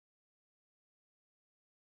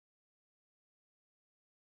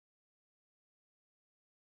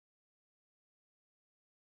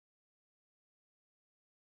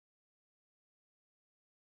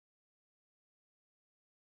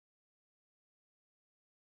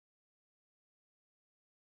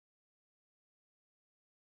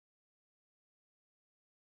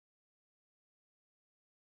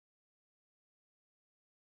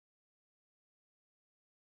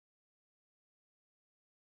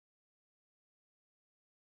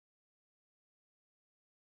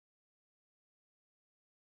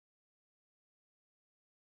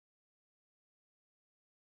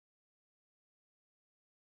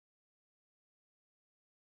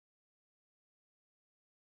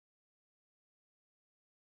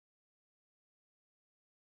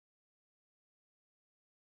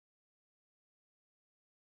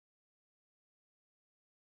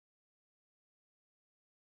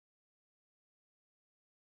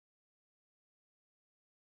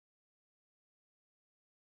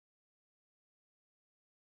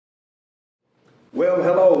Well,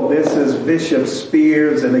 hello, this is Bishop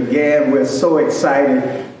Spears, and again, we're so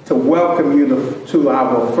excited to welcome you to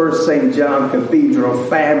our First Saint John Cathedral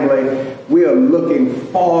family. We are looking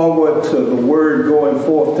forward to the word going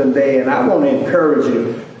forth today, and I want to encourage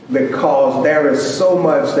you because there is so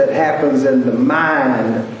much that happens in the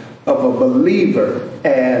mind of a believer,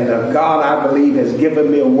 and God, I believe, has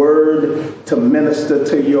given me a word to minister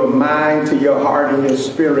to your mind, to your heart, and your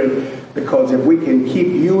spirit. Because if we can keep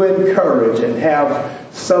you encouraged and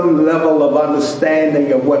have some level of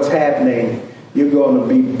understanding of what's happening, you're going to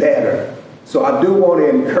be better. So I do want to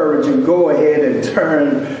encourage you, go ahead and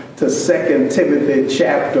turn to 2 Timothy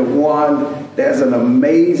chapter 1. There's an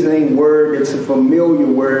amazing word. It's a familiar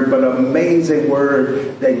word, but amazing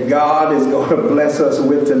word that God is going to bless us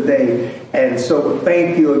with today. And so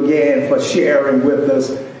thank you again for sharing with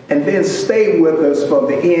us. And then stay with us for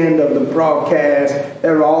the end of the broadcast.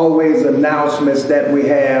 There are always announcements that we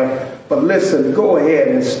have. But listen, go ahead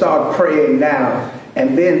and start praying now.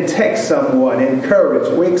 And then text someone,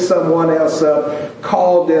 encourage, wake someone else up,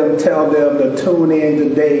 call them, tell them to tune in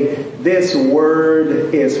today. This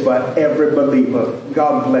word is for every believer.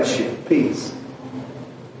 God bless you. Peace.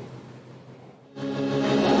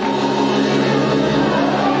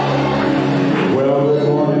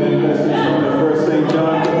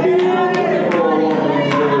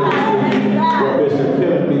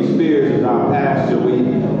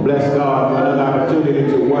 Bless God for another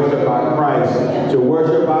opportunity to worship our Christ, to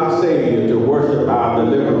worship our Savior, to worship our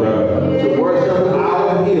Deliverer, to worship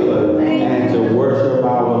our Healer, and to worship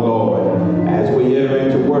our Lord. As we enter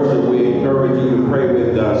into worship, we encourage you to pray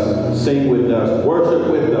with us, sing with us,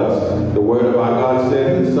 worship with us. The Word of our God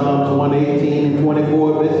says in Psalms 118 and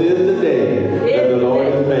 24, this is the day that the Lord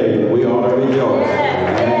has made, and we ought to rejoice.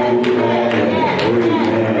 Amen,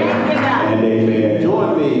 and amen.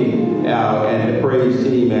 Join me and the praise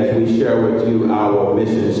team as we share with you our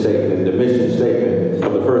mission statement. The mission statement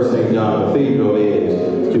of the First Saint John Cathedral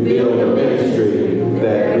is to build a ministry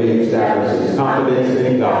that reestablishes confidence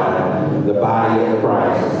in God, the body of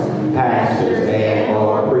Christ, pastors and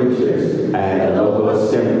or preachers, and the local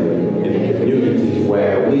assembly in the communities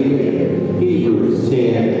where we live. Hebrews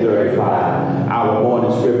 10:35. Our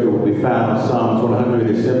morning scripture will be found in Psalms 100.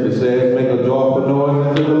 It simply says, make a joyful noise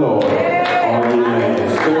unto the Lord, all ye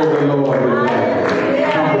lands. Serve the Lord with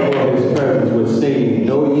gladness. Come before his presence with singing.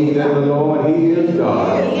 Know ye that the Lord, he is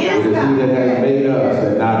God. It is he that has made us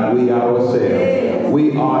and not we ourselves.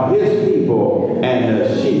 We are his people and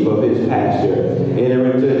the sheep of his pasture.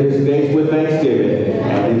 Enter into his gates with thanksgiving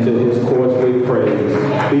and into his courts with praise.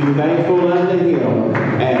 Be thankful unto him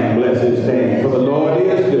and bless his name. For the Lord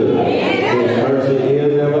is good. His mercy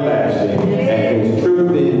is everlasting, and his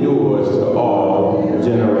truth endures to all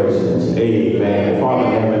generations. Amen.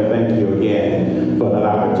 Father in heaven, thank you again for that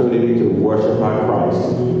opportunity to worship our Christ.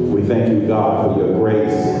 We thank you, God, for your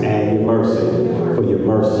grace and your mercy. For your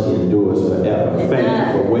mercy endures forever. Thank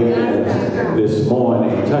you for waking us this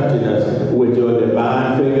morning, touching us with your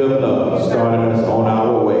divine finger of love, starting us on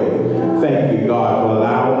our way. Thank you, God, for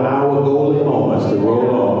allowing our golden moments to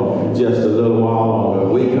roll on just a little while longer.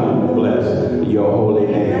 We come to bless your holy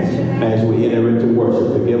name. As we enter into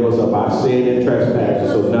worship, forgive us of our sin and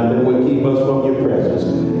trespasses, so nothing will keep us from your presence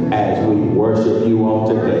as we worship you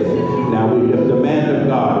on today. Now we lift the man of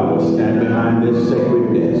God who will stand behind this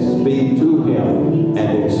sacred desk. Speak to him and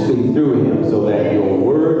then speak through him so that your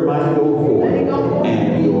word might go forth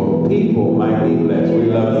and your people might be blessed. We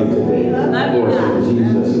love you today. For us in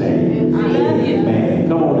Jesus' name. Amen.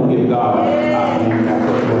 Come on and give God our hand clap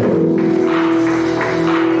of praise.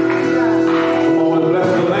 Come on and bless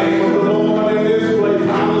the name of the Lord in this place.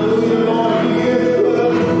 Hallelujah, Lord. He is good.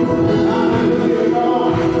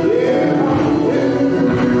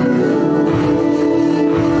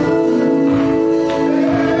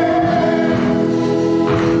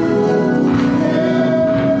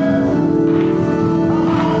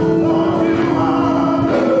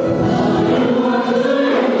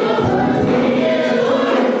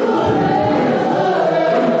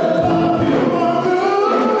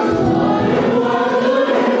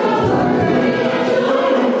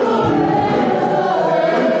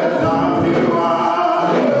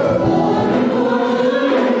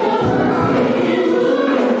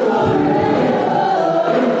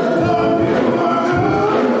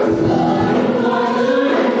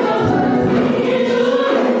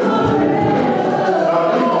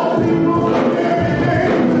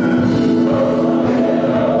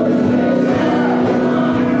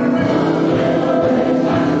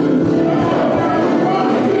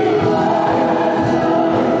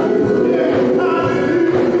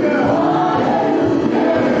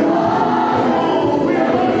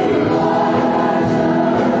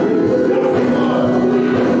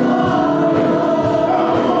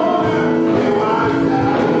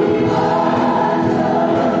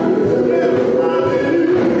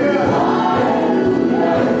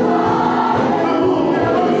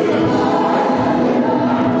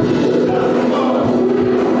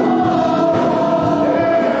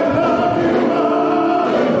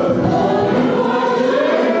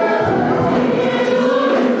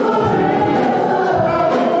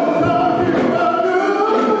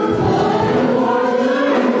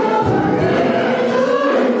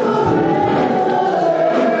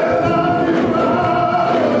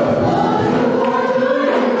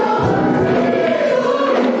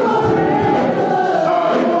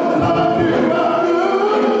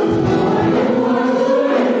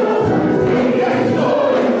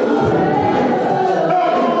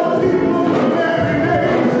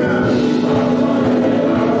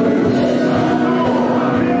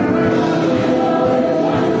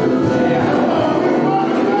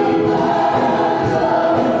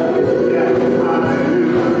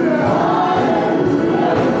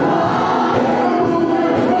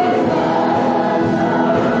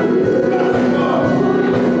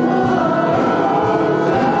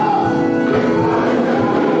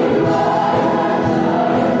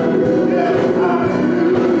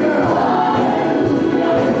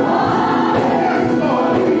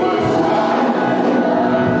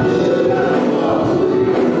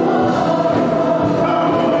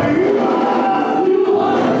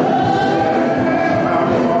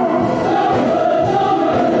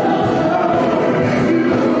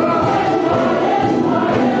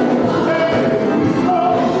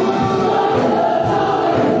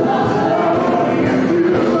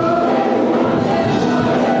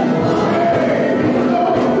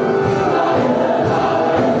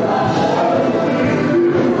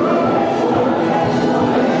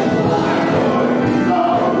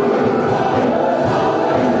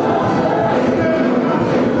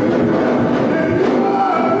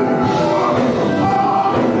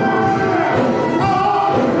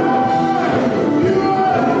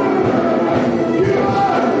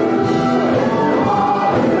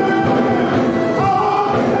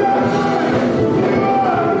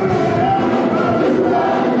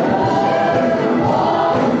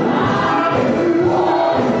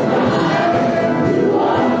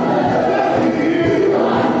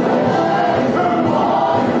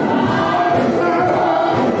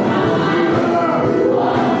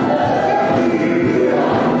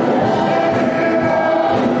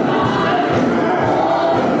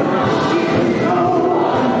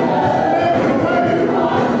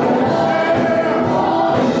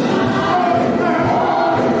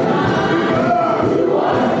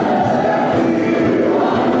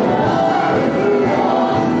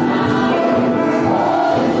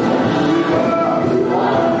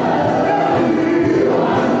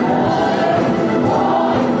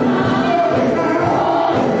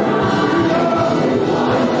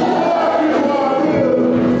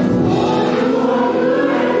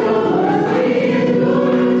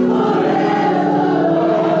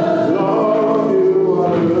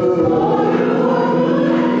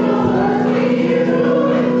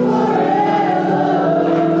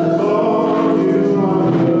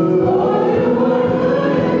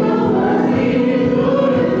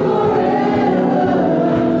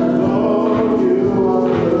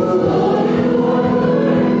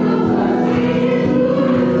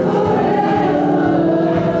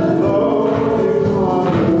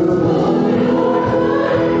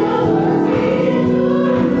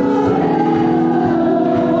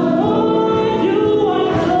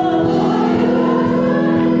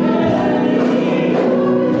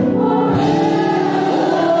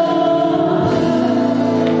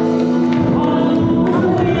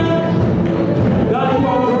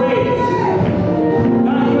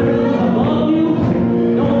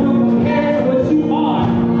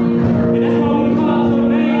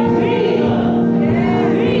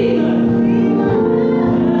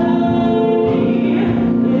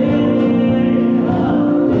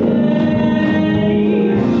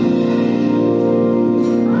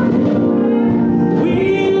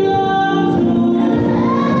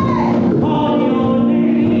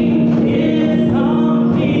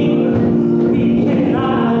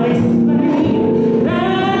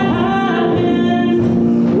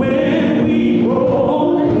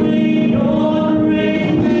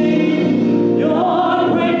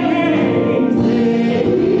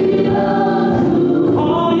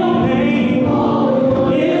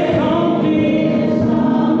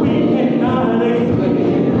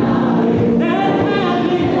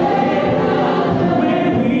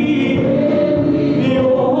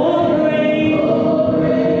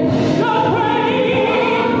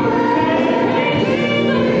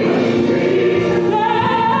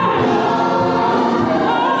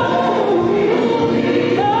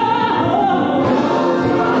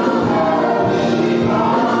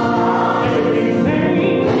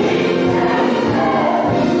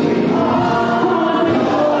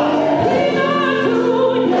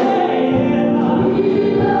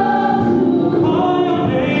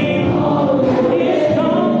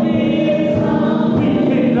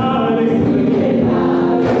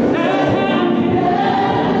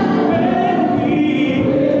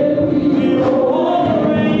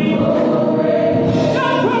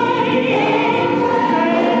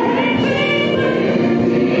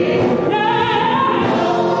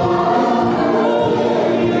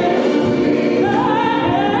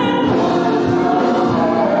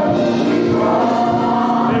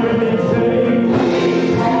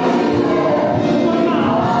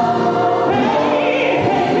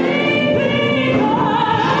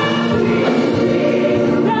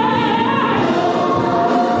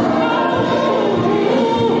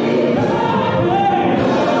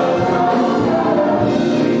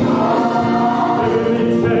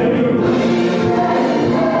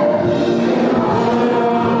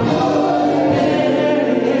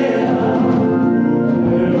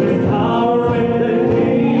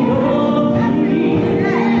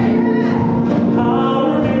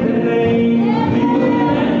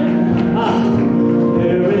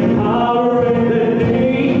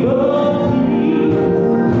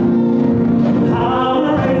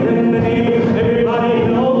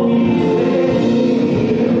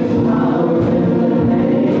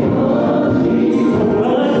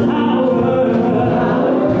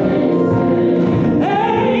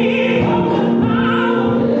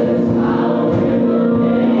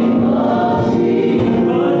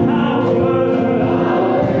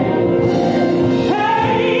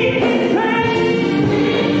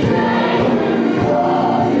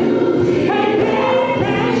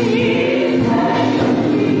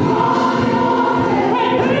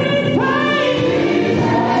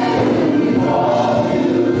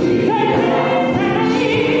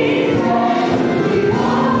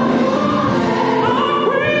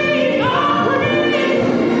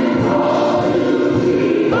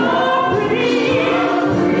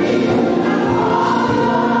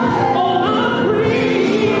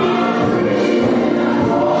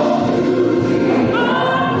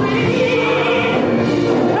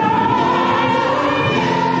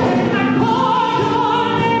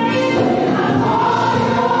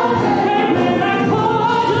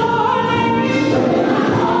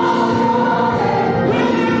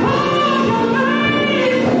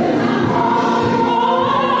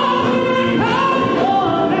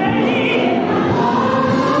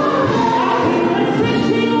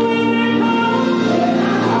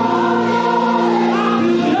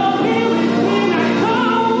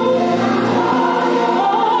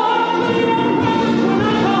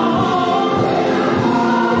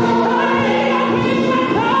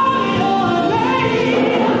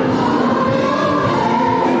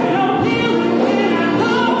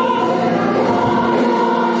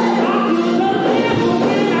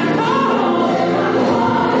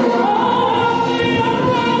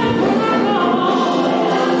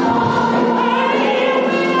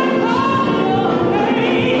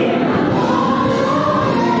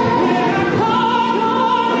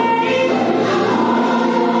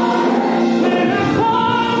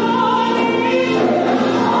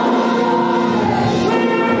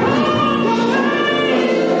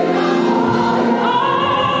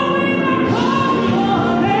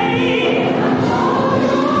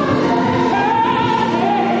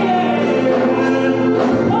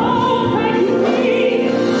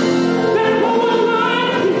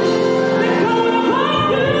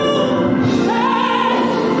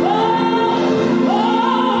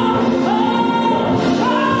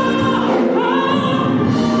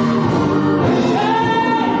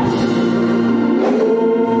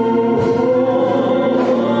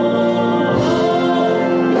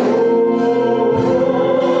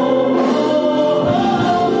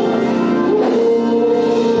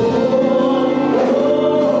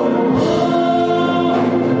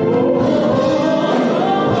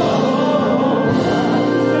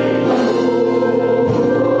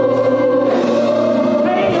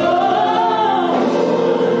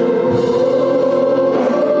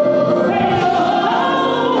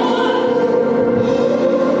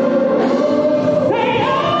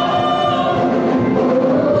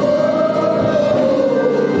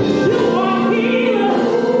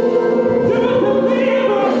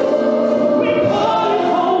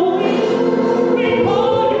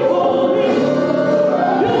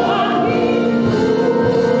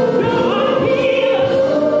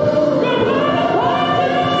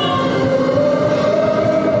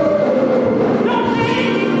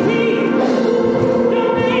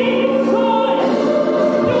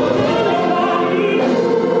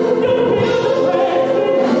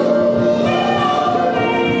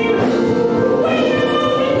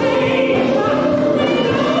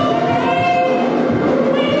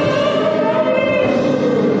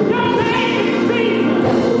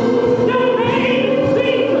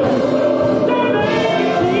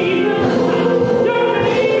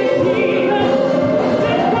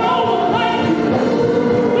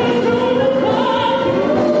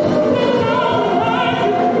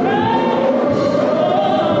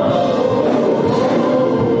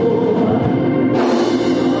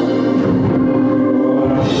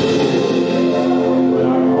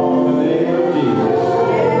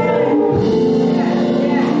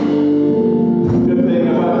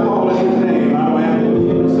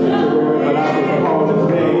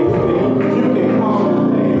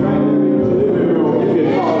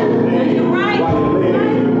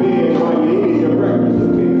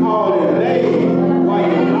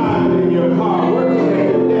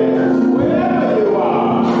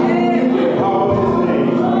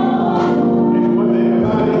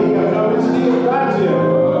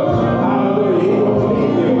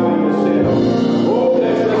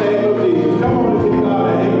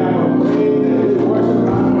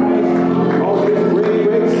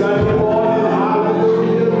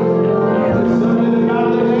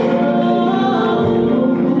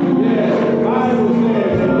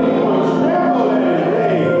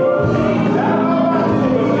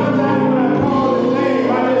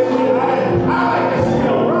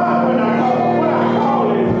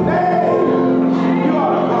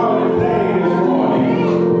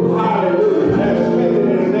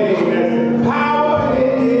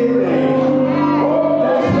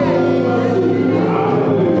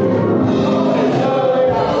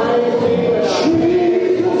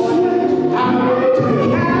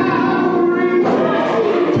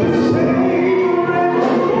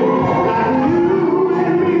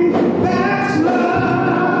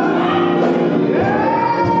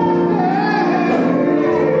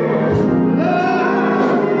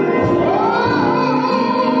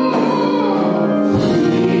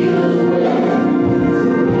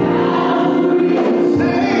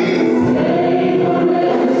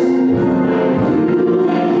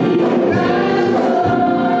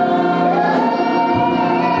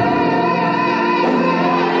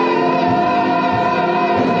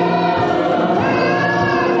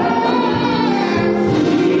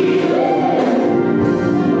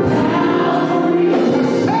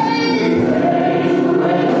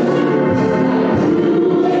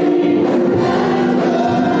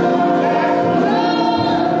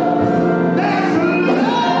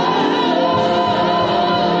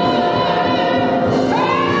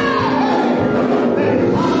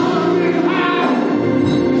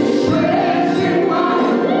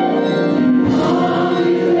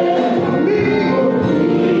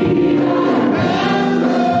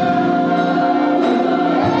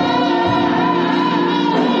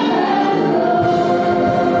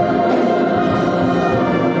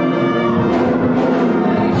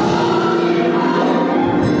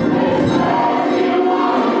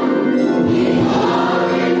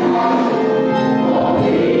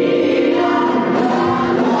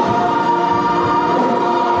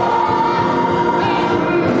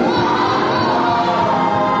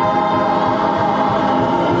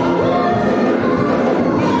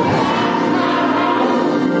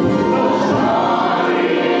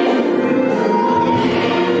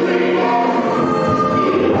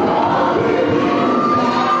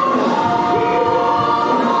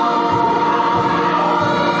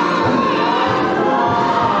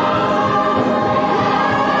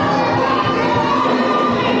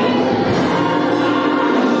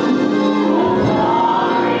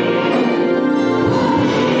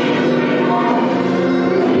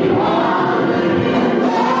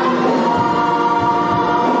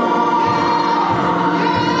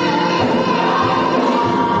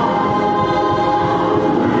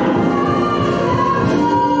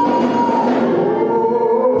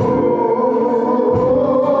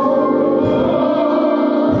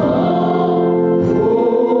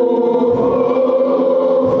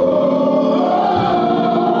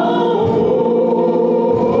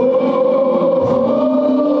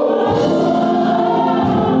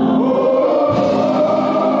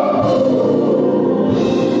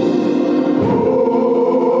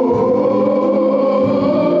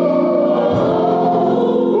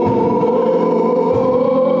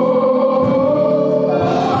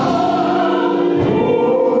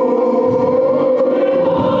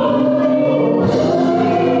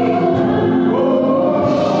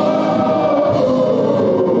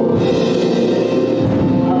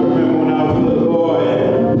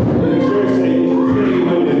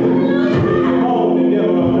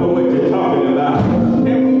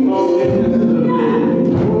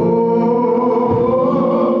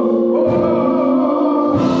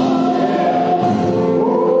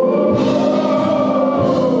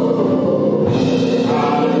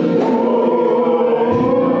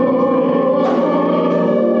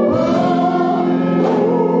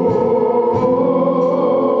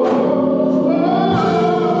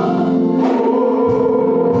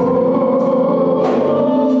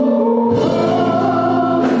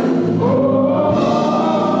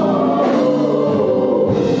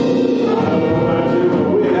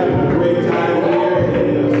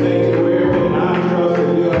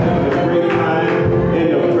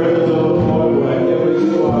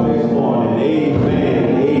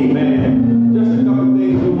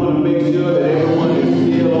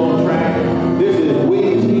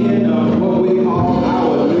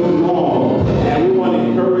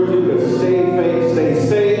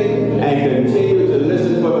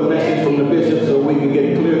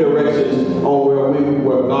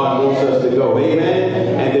 where God wants us to go.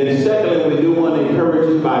 Amen. And then secondly, we do want to encourage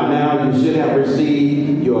you. By now, you should have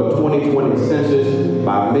received your 2020 census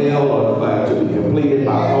by mail or to be completed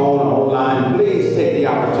by phone or online. Please take the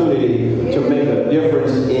opportunity to make a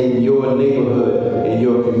difference in your neighborhood, in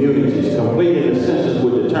your communities. Completing the census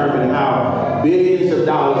will determine how billions of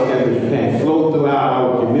dollars can flow throughout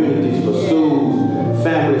our communities for schools,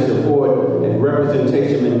 family support, and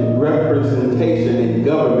representation in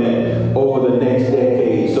government over the next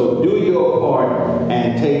decade. So do your part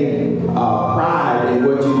and take pride in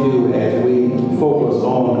what you do as we focus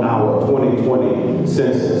on our 2020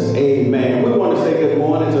 census. Amen. We want to say good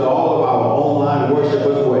morning to all of our online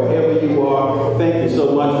worshipers, wherever you are. Thank you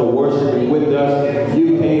so much for worshiping with us.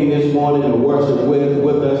 You came this morning to worship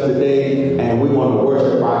with us today, and we want to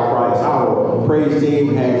worship our Christ. Our praise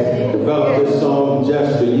team has developed this song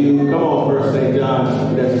just for you. Come on, First Saint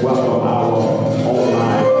John. Let's welcome our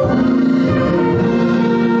online.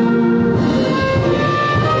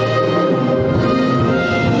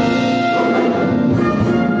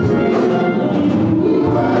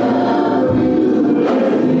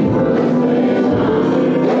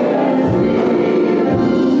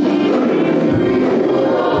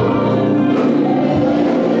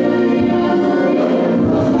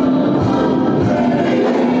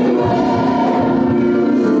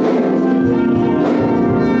 Thank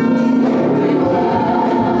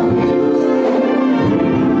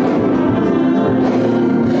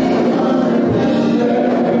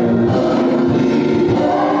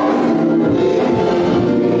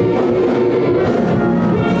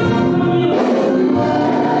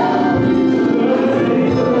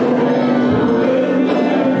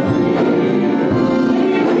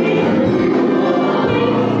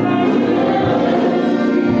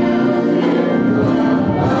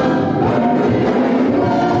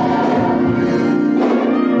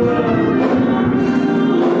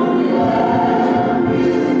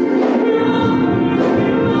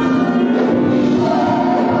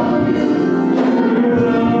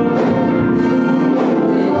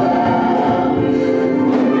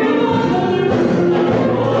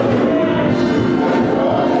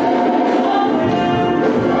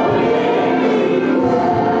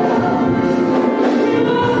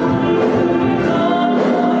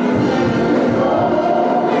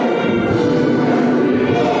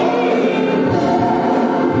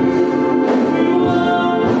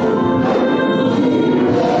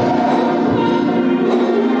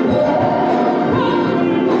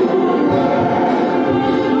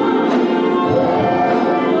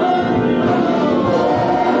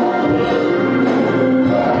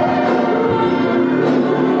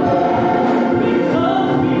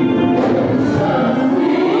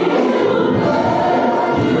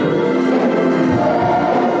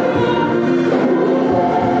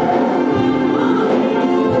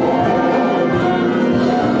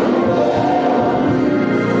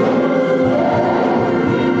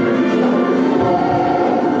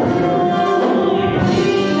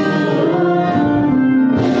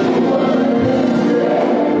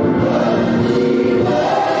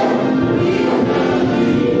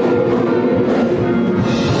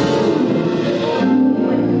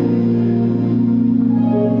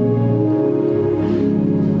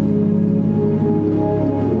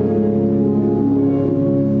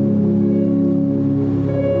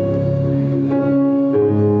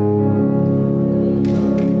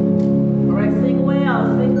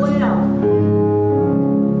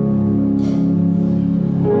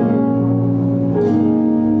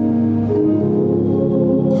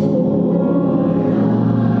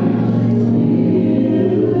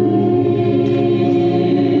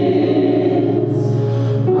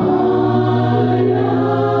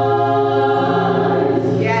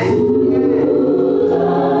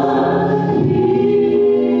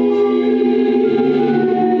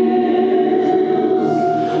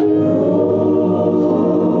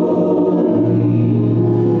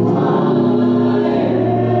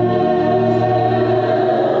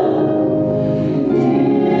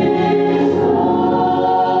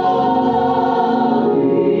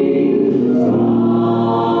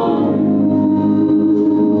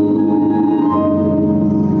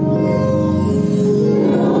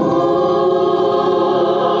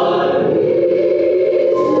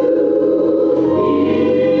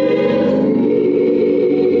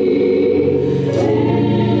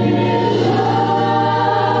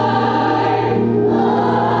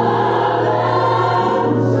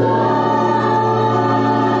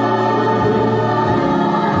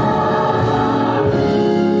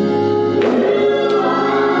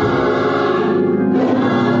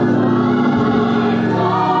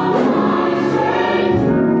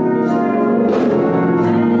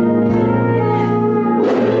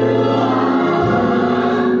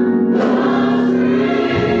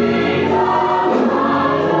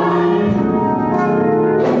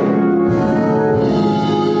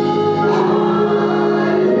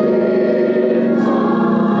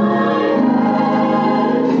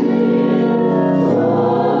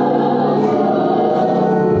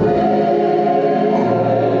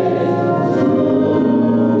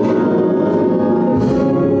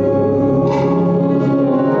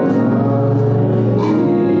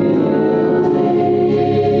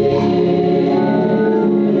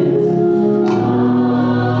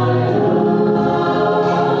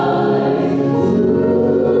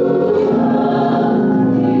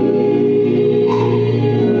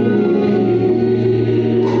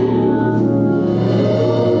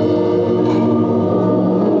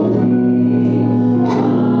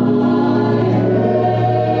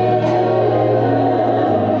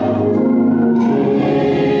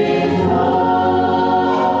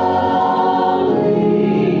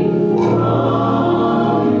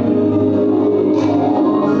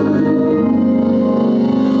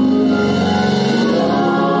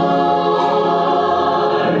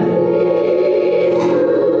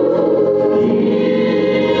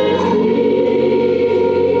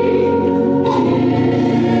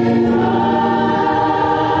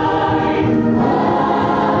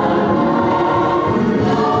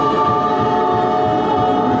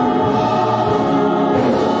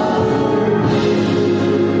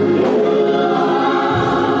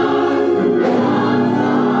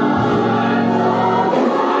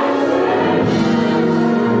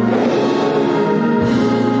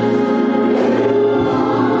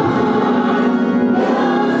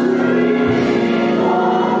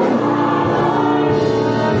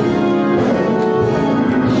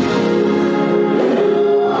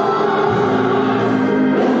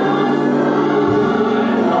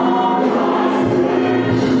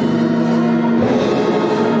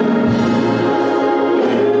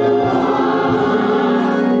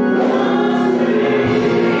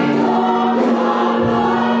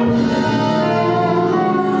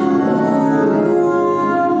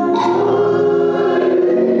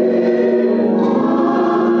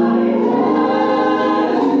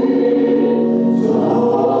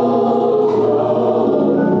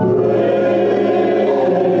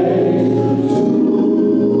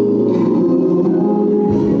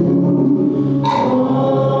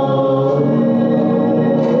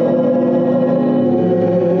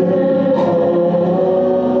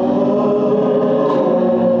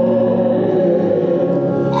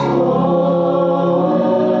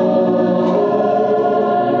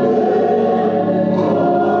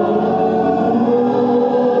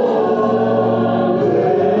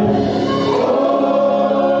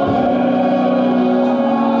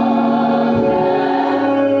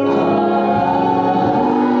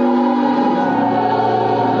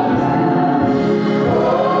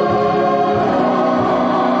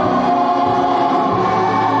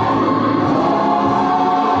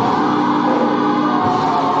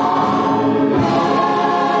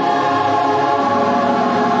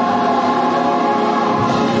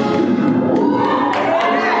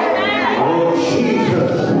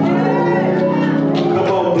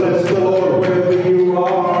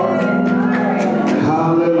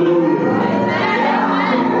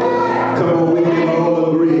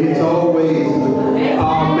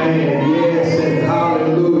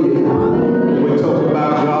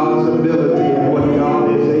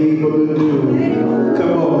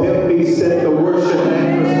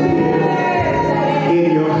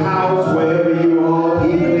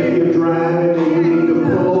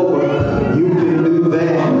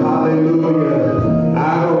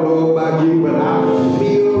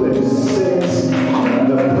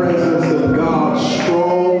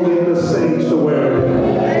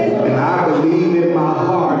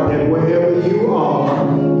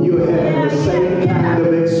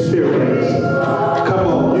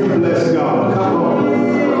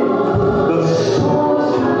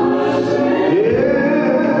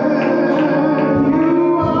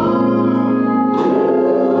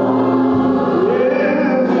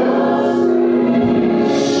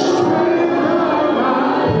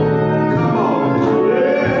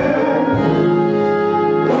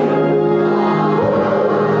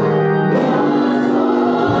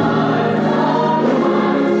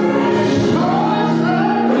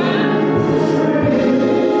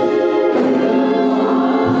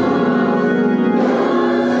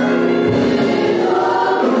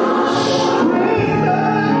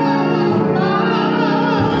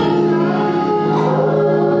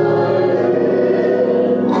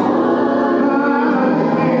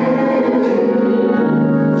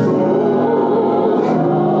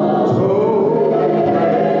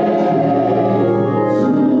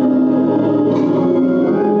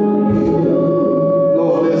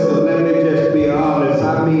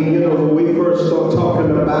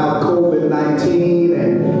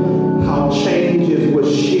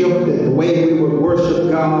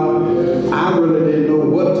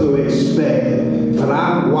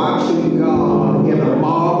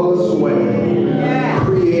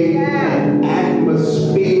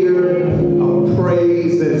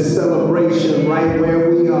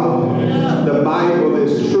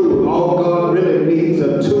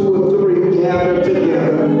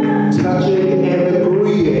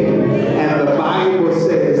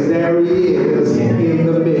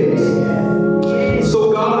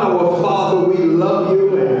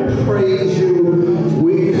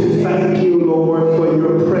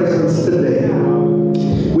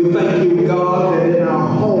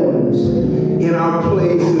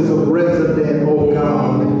places of residence, oh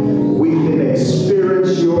God, we can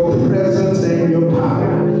experience your presence and your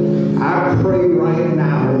power. I pray right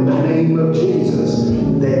now in the name of Jesus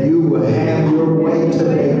that you will have your way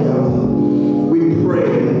today, God. We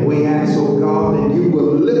pray and we ask, oh God, that you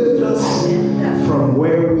will lift us from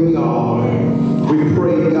where we are. We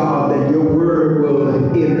pray, God, that your word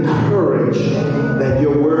will encourage, that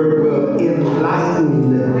your word will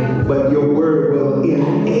enlighten, but your word will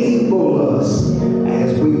enable us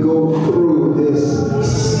as we go through this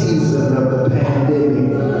season of the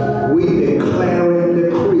pandemic. We declare and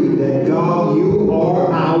decree that, God, you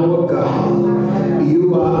are our God.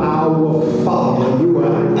 You are our Father. You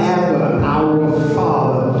are ever our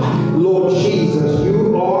Father. Lord Jesus,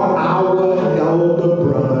 you are our elder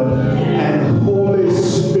brother. And Holy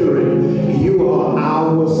Spirit, you are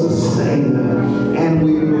our sustainer. And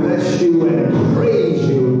we bless you and praise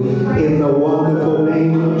you in the wonderful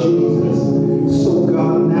name of Jesus. So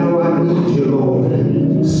God, now I need you,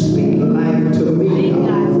 Lord. Speak life to me,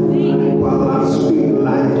 God, while I speak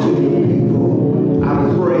life to your people. I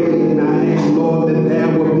pray and I ask, Lord, that there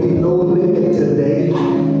will be no limit today,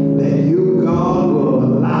 that you, God, will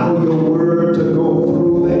allow your word to go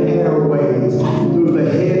through the airways, through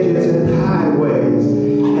the hedges and highways,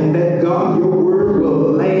 and that, God, your word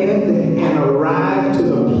will land and arrive to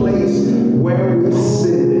the place where we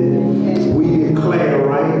send it. We declare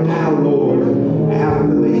right now, Lord,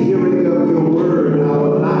 after the hearing of your word,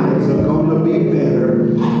 our lives are going to be better,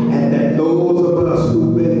 and that those of us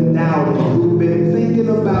who've been doubting, who've been thinking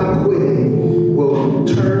about quitting, will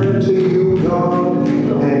turn to you, God,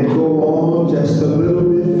 and go on just a little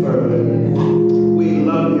bit further. We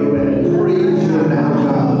love you and praise you now,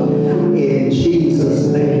 God, in Jesus'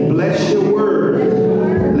 name. Bless your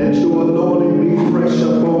word. Let your anointing be fresh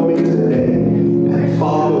upon me today. And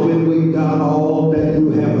Father, when we've done all that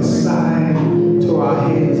you have assigned to our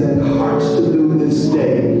hands and hearts to do this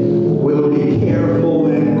day, we'll be careful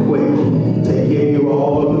and quick to give you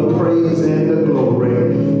all of the praise and the glory.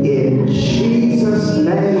 In Jesus'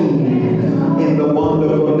 name, in the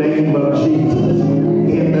wonderful name of Jesus,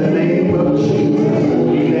 in the name of Jesus,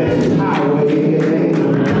 there's power in your name.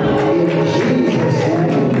 In Jesus'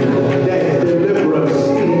 name, there's deliverance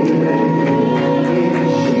in your name. In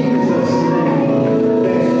Jesus' name,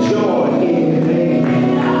 there's joy in your name.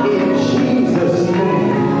 In Jesus' name,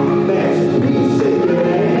 there's peace in your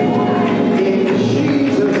name. In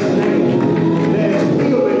Jesus' name, there's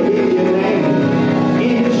healing in your name.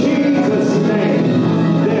 In Jesus' name,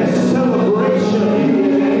 there's celebration in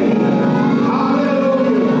your name.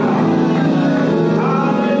 Hallelujah.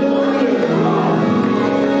 Hallelujah.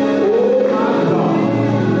 Oh my God.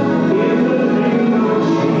 In the name of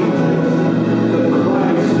Jesus, the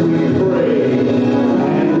Christ we pray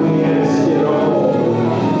and we ask it all.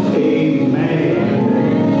 Amen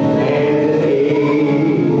and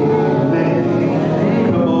amen.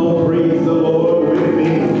 Come on, praise the Lord with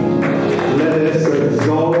me. Let us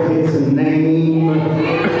exalt his name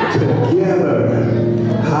together.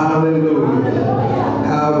 Hallelujah.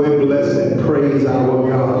 How we bless and praise our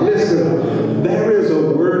God. Listen, there is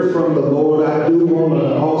a word from the Lord. I do want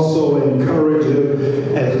to also encourage you.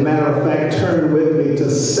 As a matter of fact, turn with me to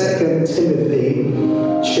 2 Timothy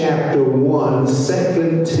chapter 1. 2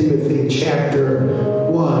 Timothy chapter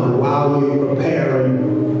 1. While you're preparing,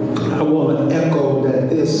 I want to echo that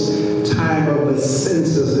this time of the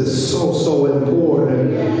census is so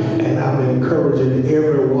important, and I'm encouraging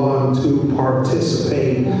everyone to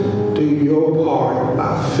participate. Do your part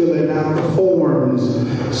by filling out the forms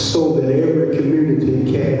so that every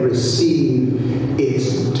community can receive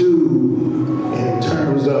its due in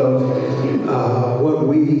terms of what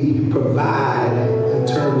we provide in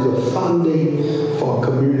terms of funding for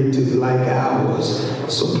communities like ours.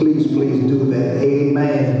 So please do that.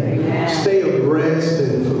 Amen. Stay abreast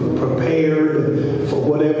and prepared for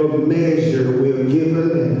whatever measure we're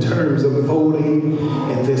given in terms of voting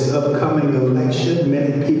in this upcoming election.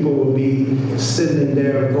 Many people will be sending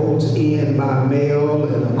their votes in by mail,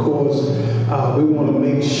 and of course we want to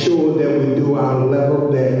make sure that we do our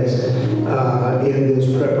level best in this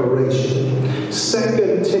preparation.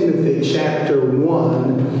 2 Timothy chapter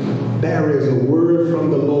 1, there is a word from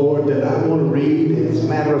the Lord that I want to read. As a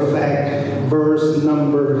matter of fact, verse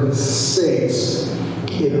number 6,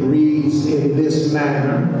 it reads in this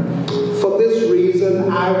manner: "For this reason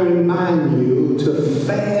I remind you to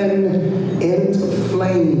fan into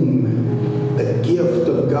flame the gift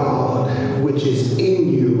of God which is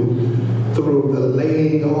in you through the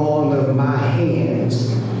laying on of my hands.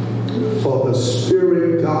 For the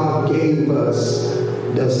Spirit God gave us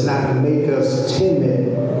does not make us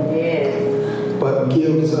timid, but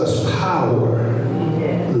gives us power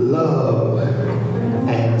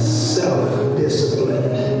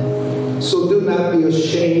not be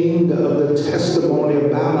ashamed of the testimony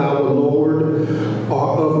about our Lord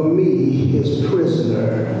or of me, his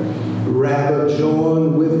prisoner. Rather,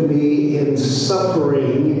 join with me in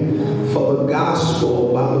suffering for the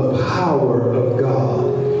gospel by the power of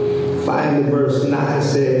God. Finally, verse 9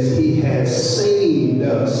 says, he has saved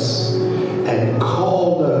us and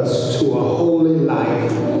called us to a holy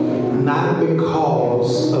life, not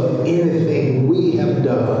because of anything we have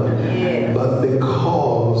done, but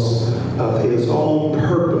because of his own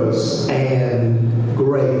purpose and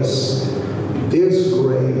grace. This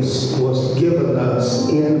grace was given us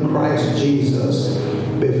in Christ Jesus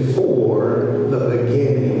before the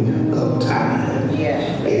beginning of time.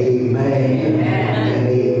 Amen and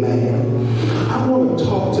amen. I want to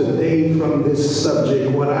talk today from this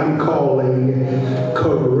subject, what I'm calling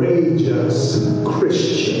courageous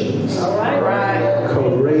Christians. All right.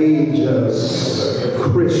 Courageous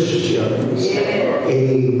Christians.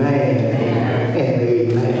 Amen and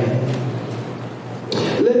amen.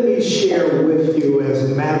 Let me share with you, as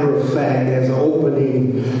a matter of fact, as an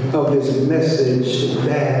opening of this message,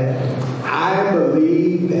 that I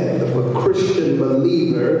believe that the Christian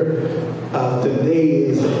believer of today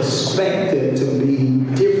is expected to be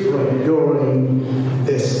different during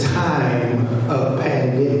this time of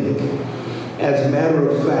pandemic. As a matter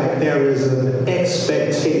of fact, there is an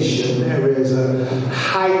expectation, there is a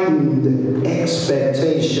heightened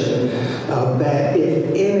expectation that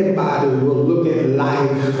if anybody will look at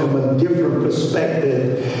life from a different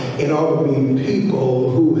perspective, it ought to be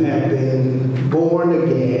people who have been born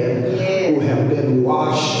again, who have been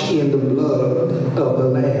washed in the blood of the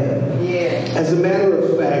Lamb. As a matter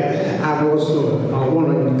of fact, I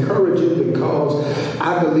want to encourage you, because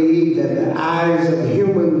I believe that the eyes of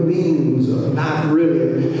human beings are not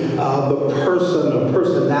really the person or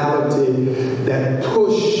personality that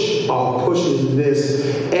pushes this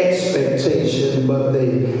expectation, but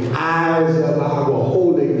the eyes of our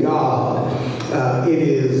holy God. It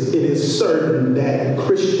is certain that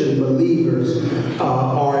Christian believers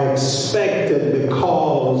are expected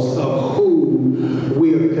because of who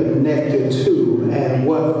we are connected to and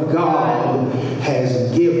what God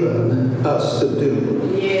has given us to do.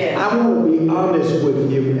 I want to be honest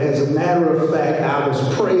with you. As a matter of fact, I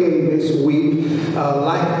was praying this week,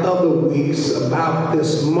 like other weeks, about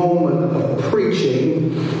this moment of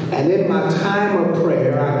preaching. And in my time of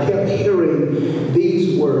prayer, I kept hearing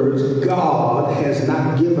these words: God has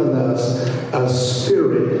not given us a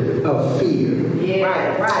spirit of fear.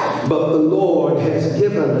 But the Lord has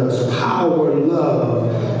given us power,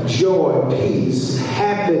 love, joy, peace,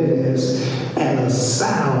 happiness, and a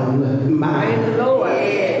sound mind.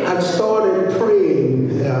 I started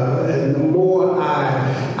praying, and the more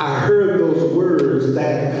I heard those words,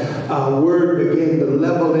 that word began to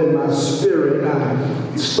level in my spirit.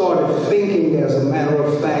 I started thinking, as a matter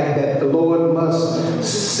of fact, that the Lord must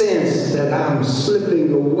sense that I'm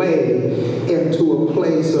slipping away into a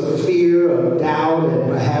place of fear, of doubt,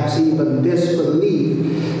 and perhaps even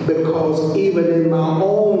disbelief, because even in my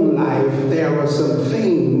own life, there are some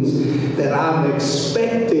things that I'm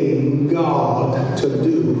expecting God to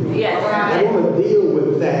do. I want to deal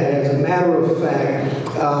with that. As a matter of fact,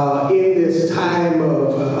 in this time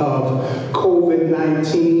of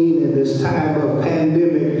COVID-19, in this time of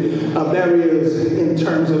pandemic, there is, in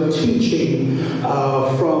terms of teaching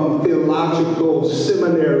from theological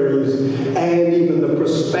seminaries, and even the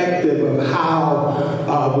perspective of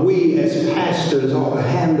how we as pastors ought to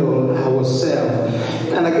handle ourselves.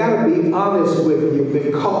 And I got to be honest with you,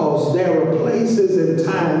 because there are places and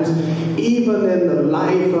times, even in the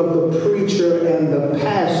life of the preacher and the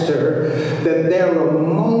pastor, that there are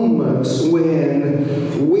moments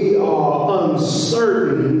when we are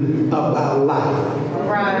uncertain about life.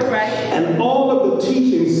 And all of the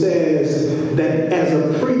teaching says that as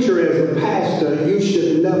a preacher, as a pastor, you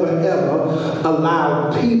should never ever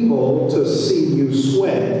allow people to see you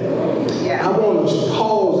sweat. I want to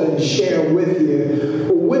pause and share with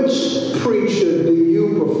you, which preacher do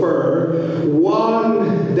you prefer?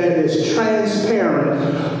 One that is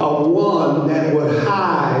transparent, or one that would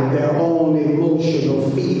hide their own emotional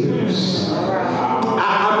fears?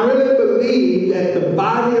 I really believe that the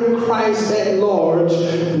body of Christ at large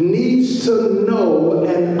needs to know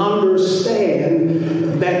and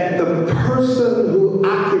understand that the person who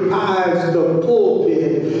occupies the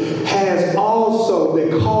pulpit has also,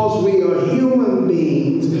 because we are human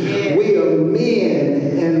beings, we are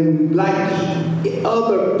men, and like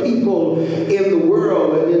other people in the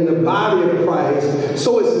world and in the body of Christ.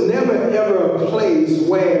 So it's never ever a place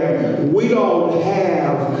where we don't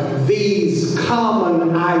have these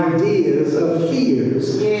common ideas of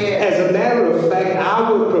fears. As As a matter of fact,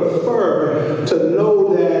 I would prefer to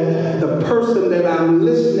know that the person that I'm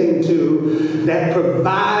listening to that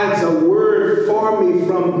provides a word for me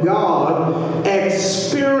from God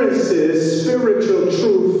experiences spiritual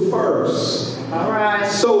truth first. All right.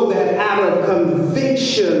 So that out of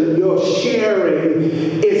conviction, your sharing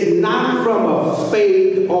is not from a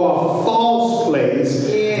fake or a false place,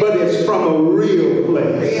 but it's from a real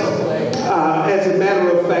place. As a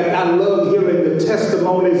matter of fact, I love hearing the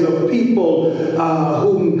testimonies of people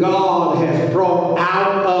whom God has brought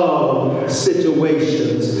out of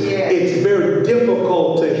situations. It's very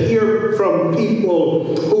difficult to hear from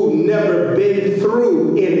people who've never been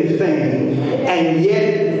through anything, and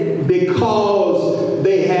yet because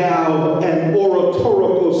they have an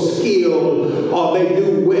oratorical skill or they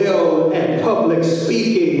do well at public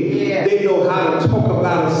speaking, they know how to talk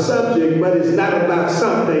about a subject, but it's not about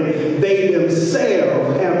something they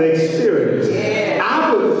themselves have experienced.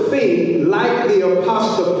 I would think, like the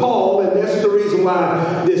Apostle Paul, and that's the reason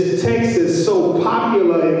why this text is so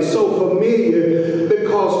popular and so familiar,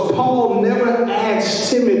 because Paul never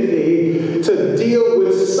asked Timothy to deal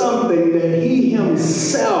with something that he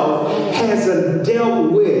himself hasn't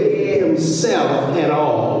dealt with himself at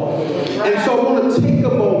all. And so I want to take a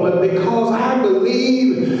moment, because I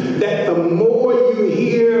believe that the more you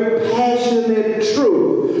hear passionate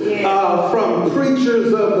truth from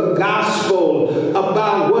preachers of the gospel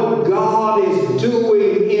about what God is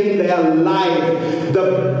doing in their life,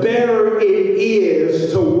 the better it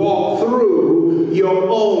is to walk through your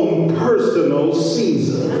own personal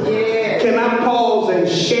season. Can I pause and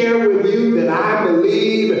share with you that I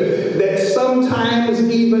believe that sometimes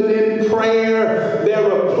even in prayer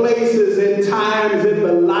there are places and times in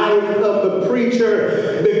the life of the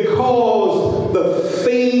preacher, because the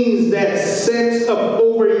things that sits up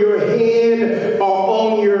over your head or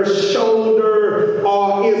on your shoulder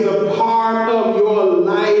or is a part of your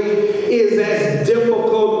life is as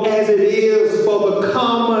difficult as it is for the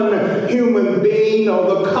common human being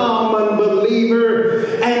or the common believer.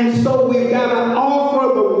 And so we've got to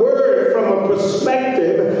offer the word from a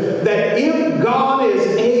perspective that if God is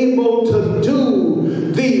able to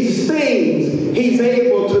do these things, he's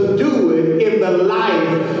able to do it in the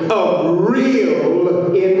life of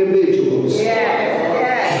real individuals.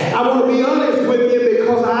 I want to be honest with you,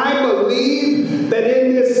 because I believe that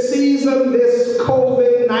in this season, this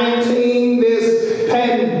COVID-19, this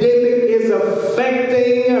pandemic is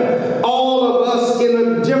affecting all of us in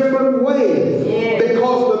a different way.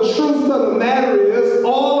 Because the truth of the matter is,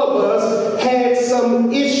 all of us had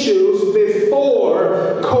some issues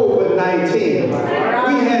before COVID-19.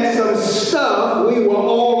 We had some stuff we were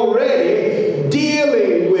already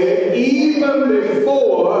dealing with even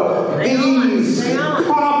before these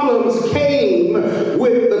problems came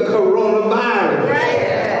with the coronavirus.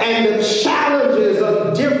 And the challenges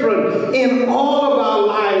are different in all of our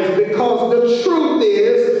lives, because the truth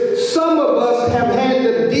is, some of us have had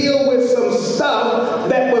to deal with some stuff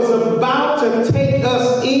that was about to take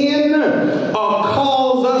us in or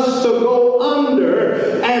cause us to go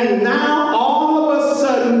under, and now all of a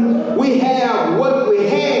sudden we have what we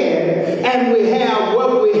had, and we have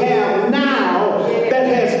what we have now that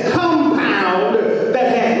has compounded,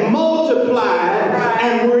 that has multiplied,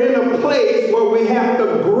 and we're in a place where we have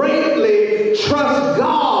to greatly trust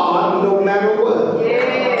God no matter what.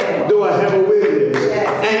 Do I have a witness?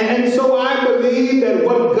 And so I believe that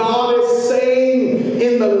what God is saying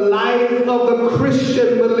in the life of the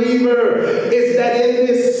Christian believer is that in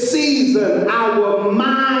this season, our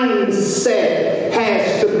mindset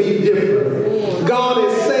has to be different. God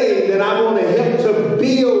is saying that I want to help to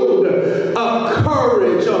build a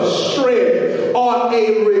courage, a strength, or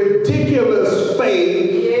a ridiculous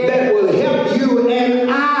faith that will help you and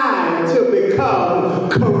I to become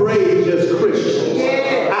courageous Christians.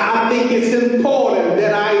 I think it's important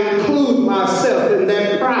that I include myself in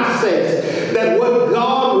that process, that what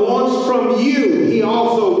God wants from you, he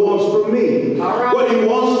also wants from me. What he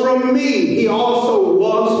wants from me, he also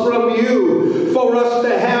wants from you, for us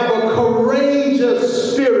to have a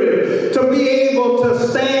courageous spirit, to be able to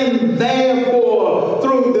stand therefore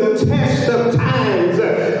through the test of times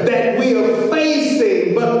that we are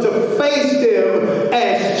facing, but to face them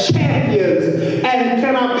as champions. And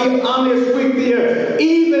can I be honest with you,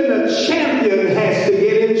 even a champion has to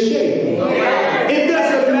get in shape. It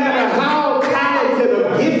doesn't matter how talented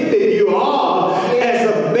or gifted you are as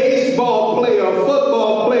a baseball player,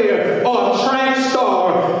 football player, or a track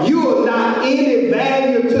star, you are not any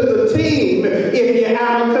value to the team if you're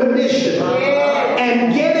out of condition.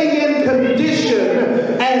 And getting in condition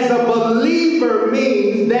as a believer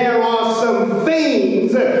means there are some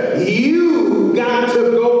things you got to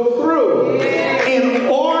go through.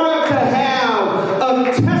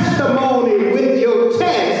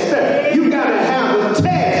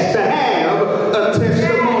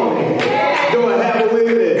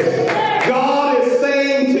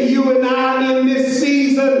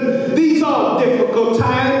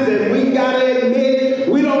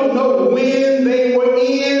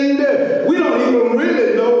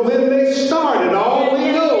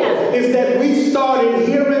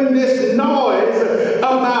 hearing this noise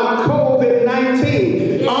about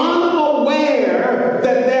COVID-19, unaware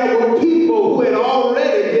that there were people who had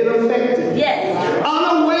already been affected. Yes.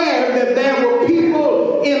 Unaware that there were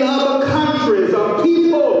people in other countries or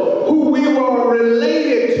people who we were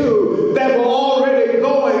related to that were already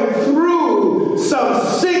going through some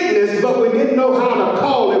sickness, but we didn't know how to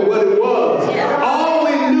call it what it was. All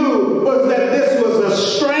we knew was that this was a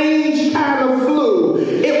strange kind of flu.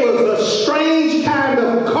 It was a strange kind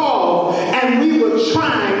of cough, and we were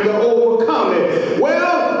trying to overcome it.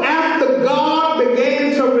 Well, after God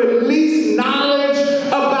began to release knowledge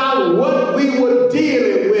about what we were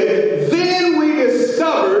dealing with, then we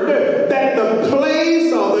discovered that the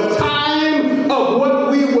place or the time of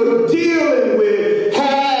what we were dealing with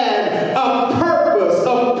had a purpose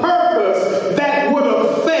that would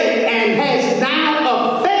affect and has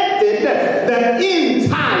now affected the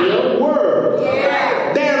entire world.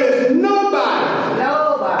 Yeah. There is nobody,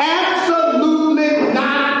 absolutely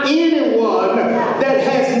not anyone, that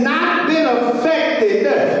has not been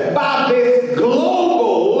affected by this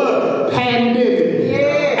global pandemic.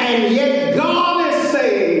 Yeah. And yet God is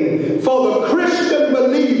saying, for the Christian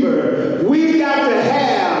believer, we got to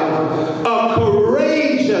have a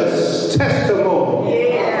courageous testimony.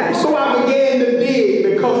 Yeah. So I began to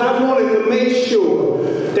dig because I wanted to make sure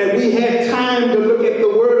that we had time to look at the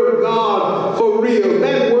Word of God for real.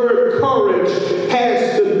 That word courage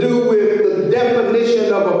has to do with the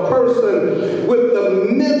definition of a person with the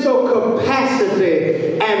mental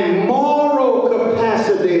capacity and moral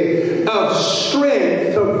capacity of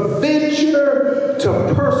strength to venture,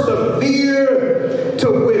 to persevere, to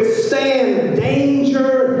withstand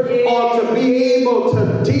danger, or to be able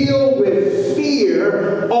to deal with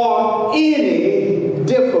fear or any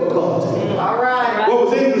difficulty. All right. What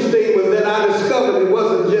was interesting was that I discovered it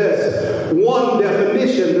wasn't just one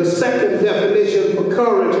definition. The second definition for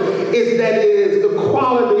courage is that it is the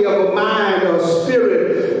quality of a mind or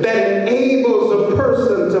spirit that enables a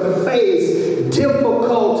person to face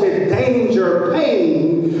difficulty, danger,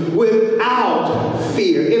 pain without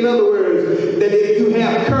fear. In other words, that if you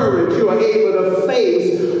have courage, you are able to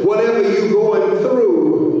face whatever you're going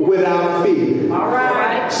through without fear. All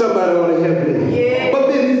right. Somebody ought to help me. Yeah. But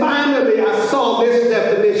then finally, I saw this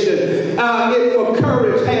definition. It for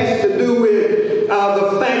courage has to do with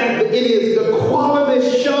the fact that it is the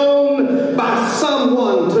quality shown by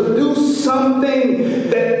someone to do something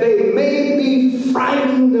that they may be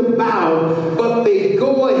frightened about, but they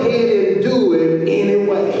go ahead and do it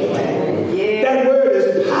anyway. Yeah. That word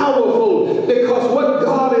is powerful because what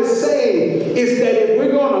God is saying is that if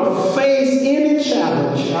we're going to face any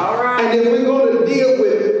challenge, All right. and if we're going to deal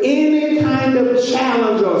with any kind of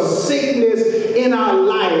challenge or sickness in our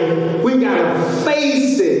life, we got to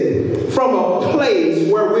face it from a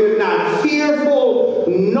place where we're not fearful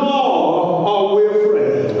nor are we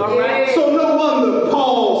afraid. All right. So no wonder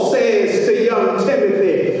Paul says to young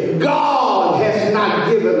Timothy, God has not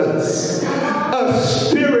given us a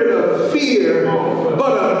spirit of fear,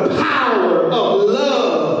 but a power of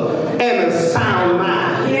love and a sound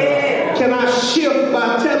mind. Yeah. Can I shift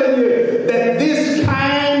by telling you that this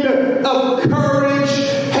kind of courage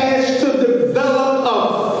has to develop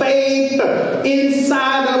a faith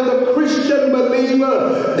inside of the Christian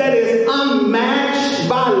believer that is unmatched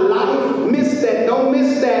by life? Miss that, don't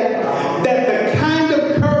miss that. That the kind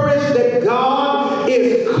of courage that God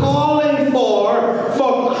is calling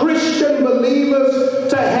for Christian believers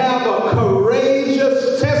to have a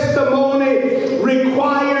courageous testimony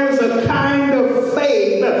requires a kind of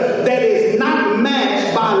faith that is not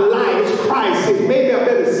matched by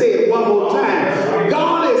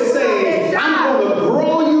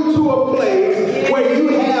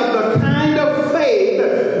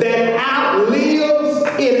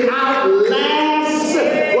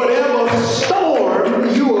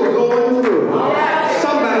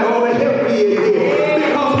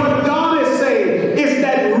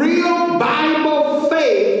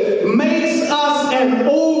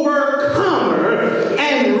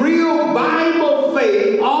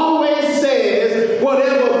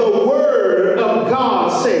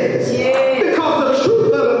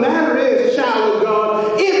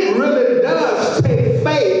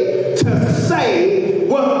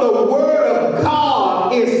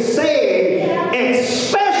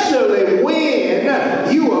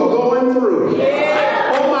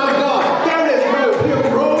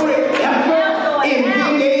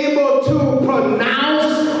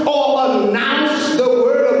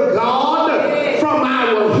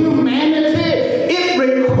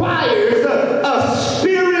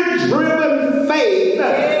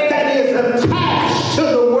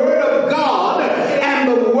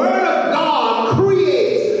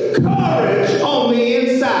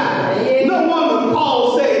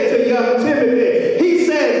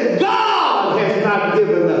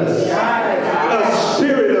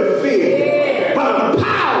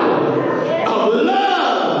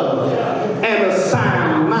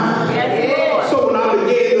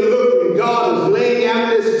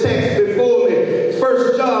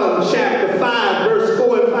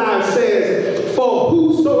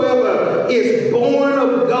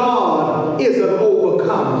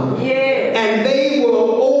overcomer. Yes. And they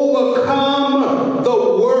will overcome the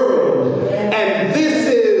world. And this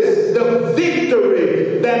is the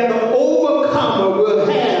victory that the overcomer will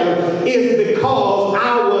have, is because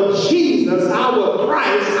our Jesus, our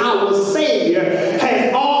Christ, our Savior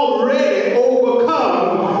has already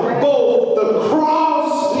overcome both the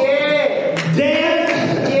cross, death,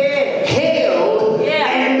 hell,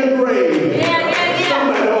 and the grave.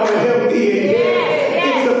 Somebody ought to help me in here.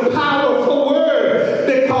 It's a powerful word,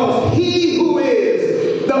 because he who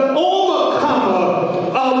is the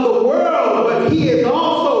overcomer of the world, but he is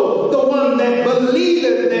also the one that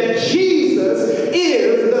believeth that Jesus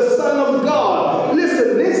is the Son of God.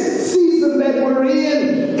 Listen, this season that we're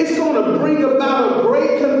in, it's going to bring about a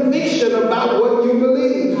great conviction about what you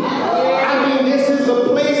believe. I mean, this is a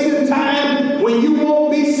place and time when you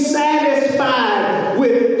won't be satisfied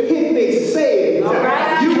with pithy sayings.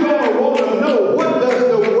 You're going to want to know, what does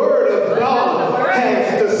the Word of God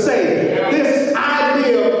has to say?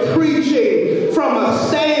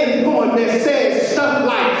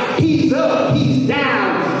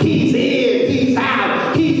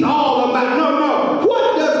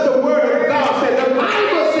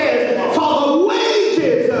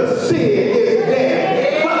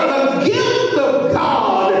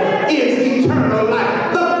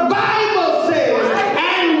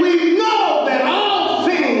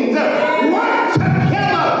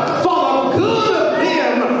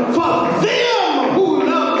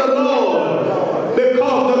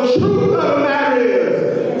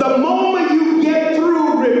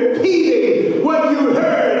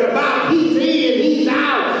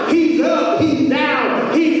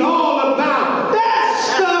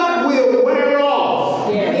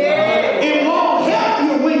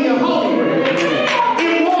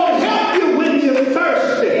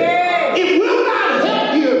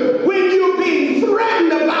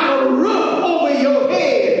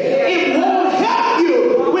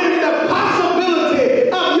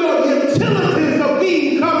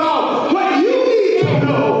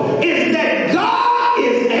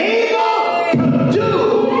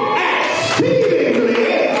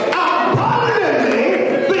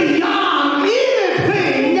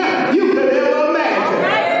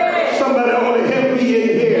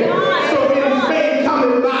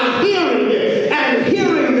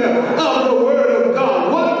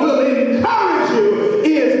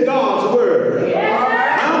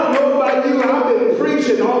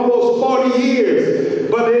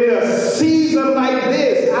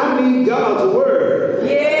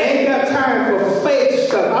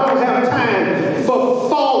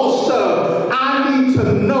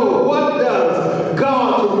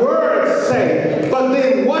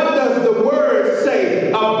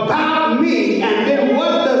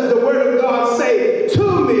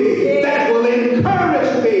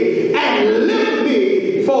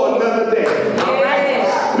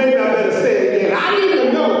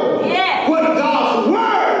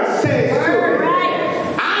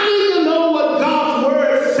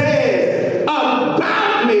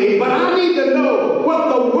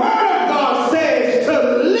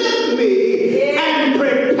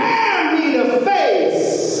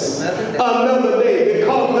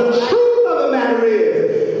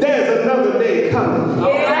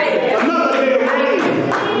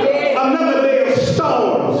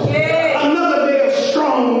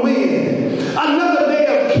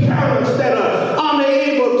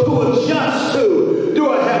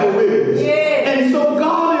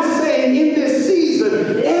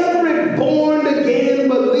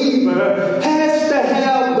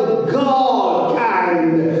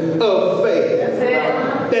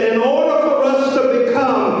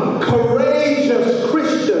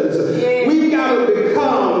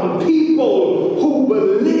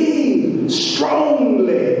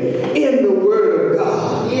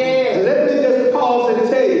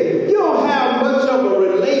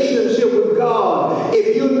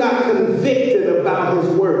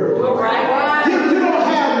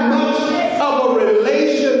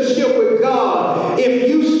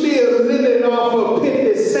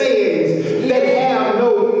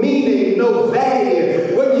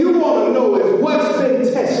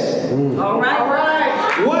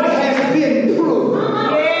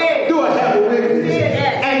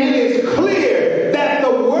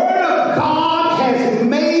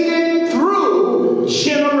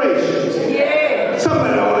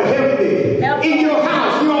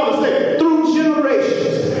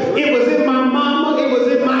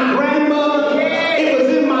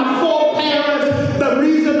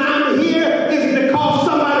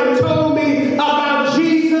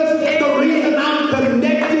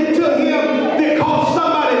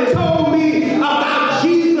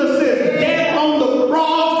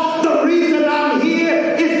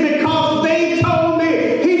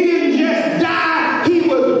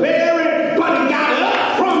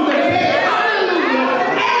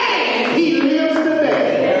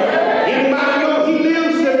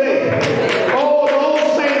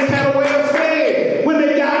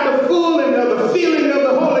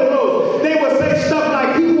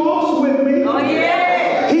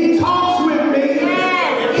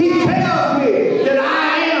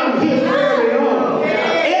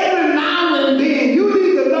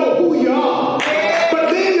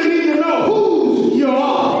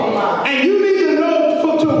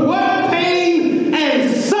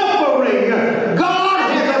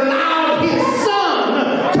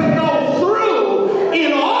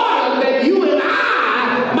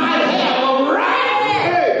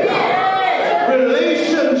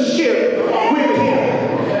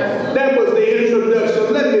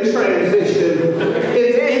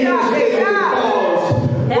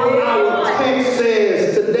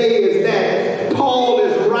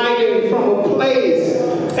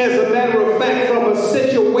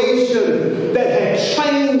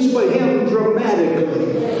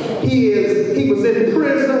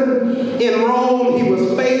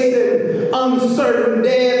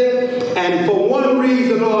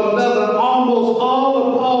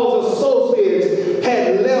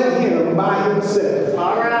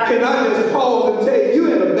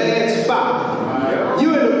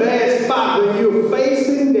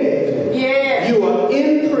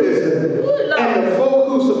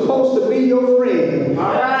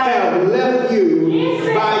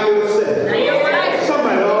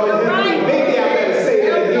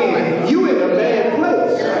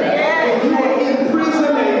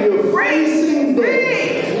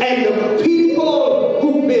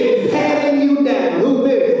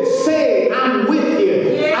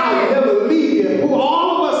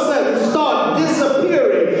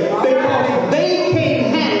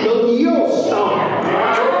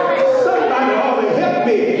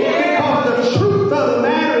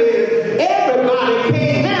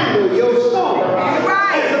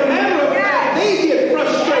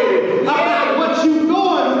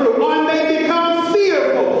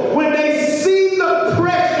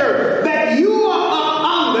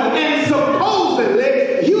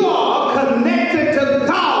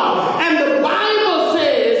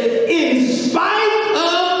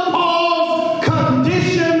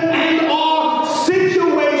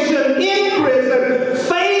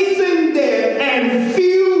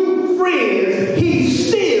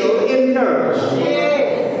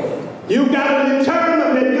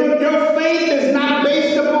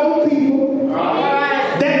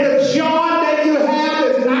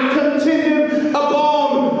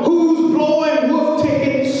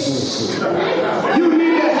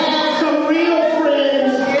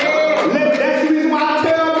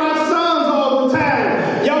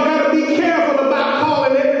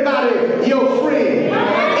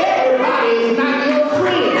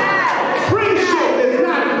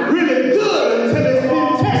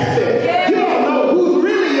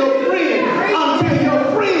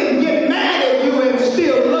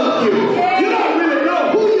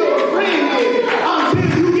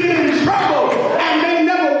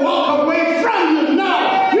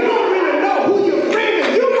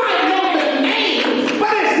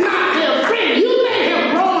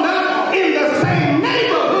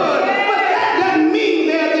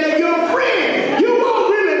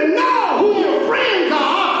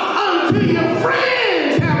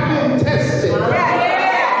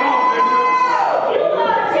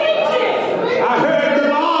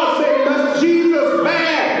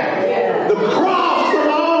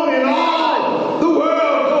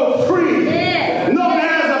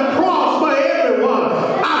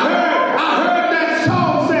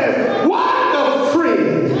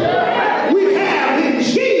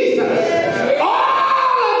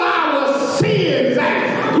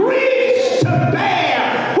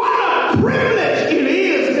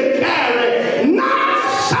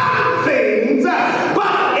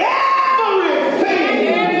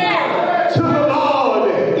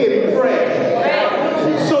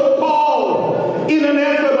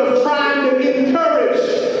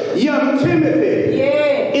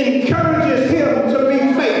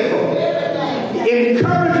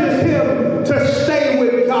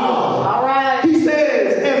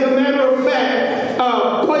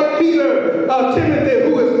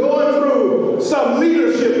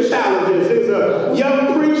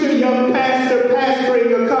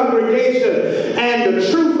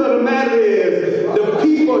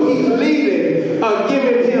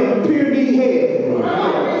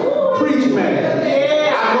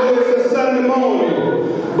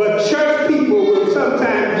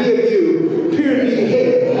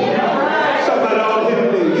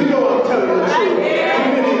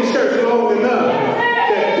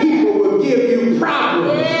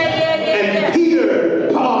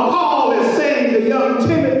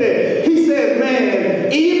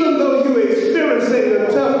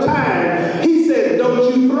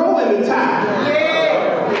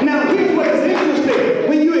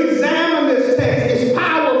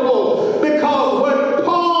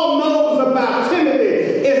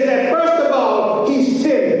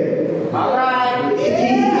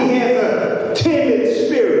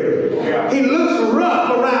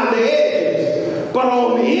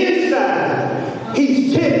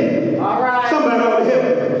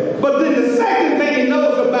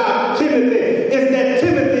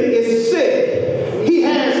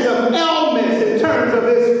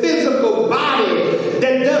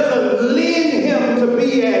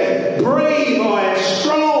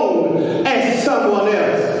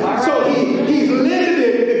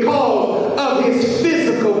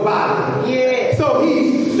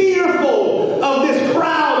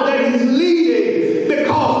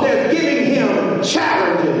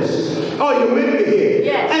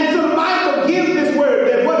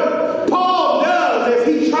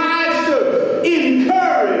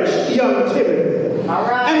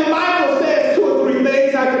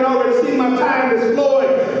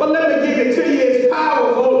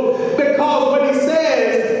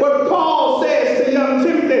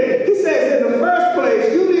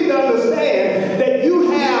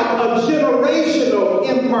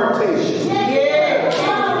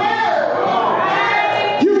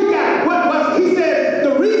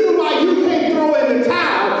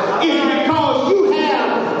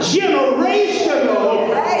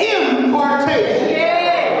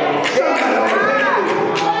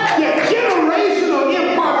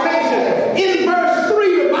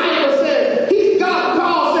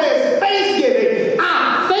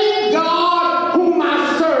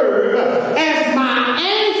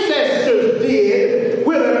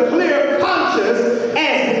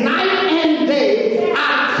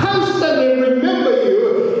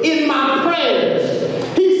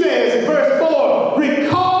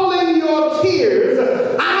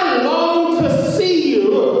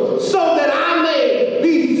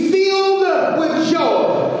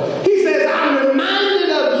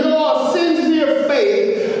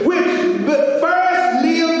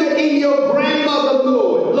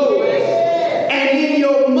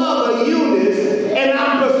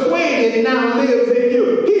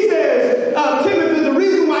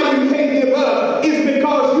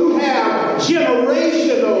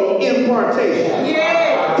 impartation.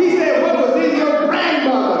 Yeah. He said, what was in your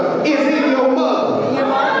grandmother is in your mother.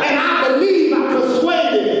 And I believe, I'm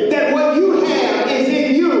persuaded that what you have is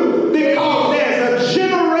in you, because there's a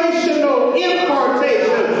generational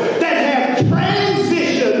impartation that has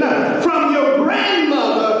transitioned from your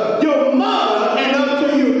grandmother, your mother, and up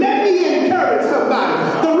to you. Let me encourage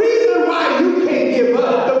somebody. The reason why you can't give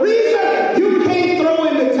up, the reason you can't throw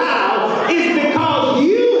in the towel is because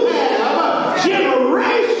you have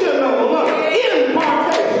generational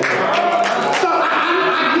impartation. So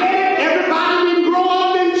I get it. Everybody didn't grow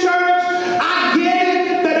up in church. I get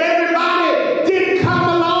it that everybody didn't come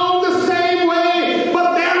along the same way,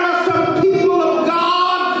 but there are some people of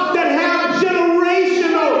God that have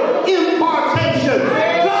generational impartation.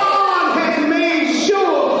 God has made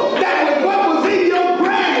sure that what was in your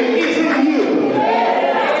granny is in you.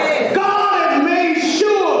 God has made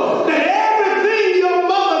sure that everything your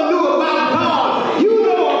mother knew about God, you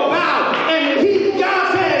know about. And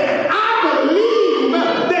God says, I believe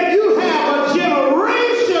that you have a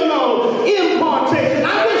generational impartation.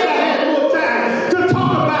 I wish I had more time to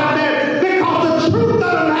talk about that, because the truth of the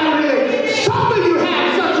matter is, some of you have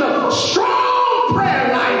such a strong prayer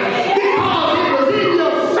life because it was in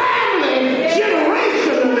your family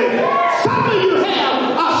generationally. Some of you have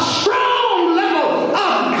a strong level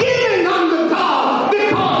of giving unto God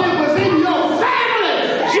because it was in your family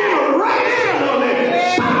generationally.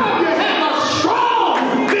 Some of you have a strong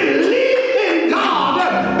belief in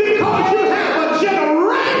God because you have a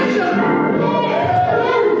generation.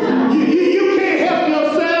 You can't help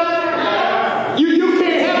yourself. You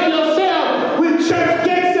can't help yourself with church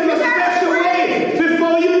gets in a special way.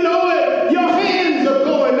 Before you know it, your hands are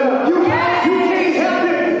going up. You can't help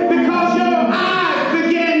it because your eyes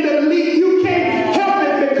begin to leak. You can't help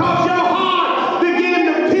it because your heart began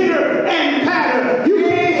to pitter and patter. You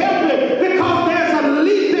can't help it because there's a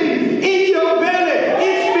leaping in your belly.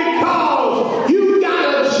 It's because you got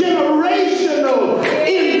a generational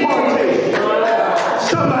impartation.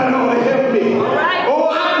 Somebody ought to help me. Oh,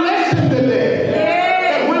 I bless him today.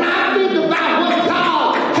 That when I think about what God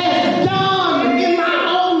has done in my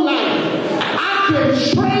own life, I can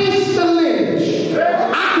trace the lineage.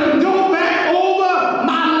 I can go back over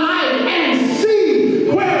my life and see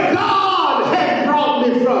where God has brought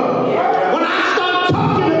me from. When I start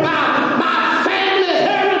talking about my family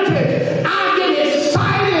heritage, I get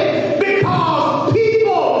excited because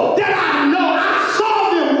people that I know, I saw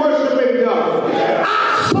them worshiping God.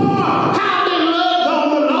 I saw how they loved on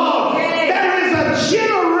the Lord. There is a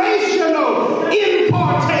generational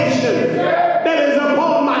impartation that is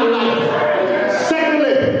upon my life.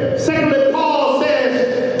 Secondly, Paul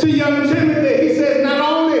says to young Timothy, he says, not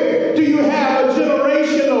only do you have a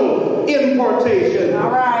generational impartation,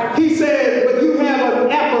 he says, but you have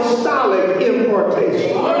an apostolic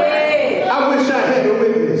impartation. I wish I had a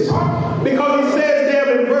witness. Because he says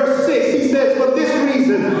there in verse 6, he says, for this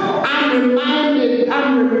reason, I remind you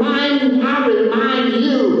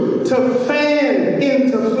to fan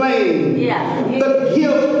into flame the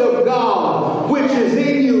gift of God which is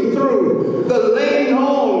in you through the laying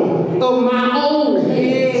on of my own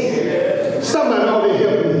hands. Somebody ought to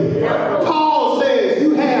help me. Paul says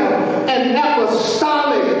you have an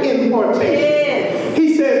apostolic impartation.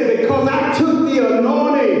 He says, because I took the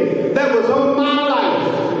anointing that was on my life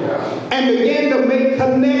and began to make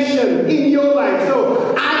connection in your life.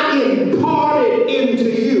 So I imparted into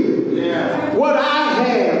you what I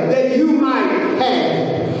have that you might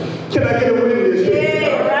have. Can I get a witness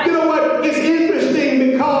here? You know what? It's interesting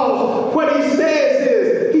because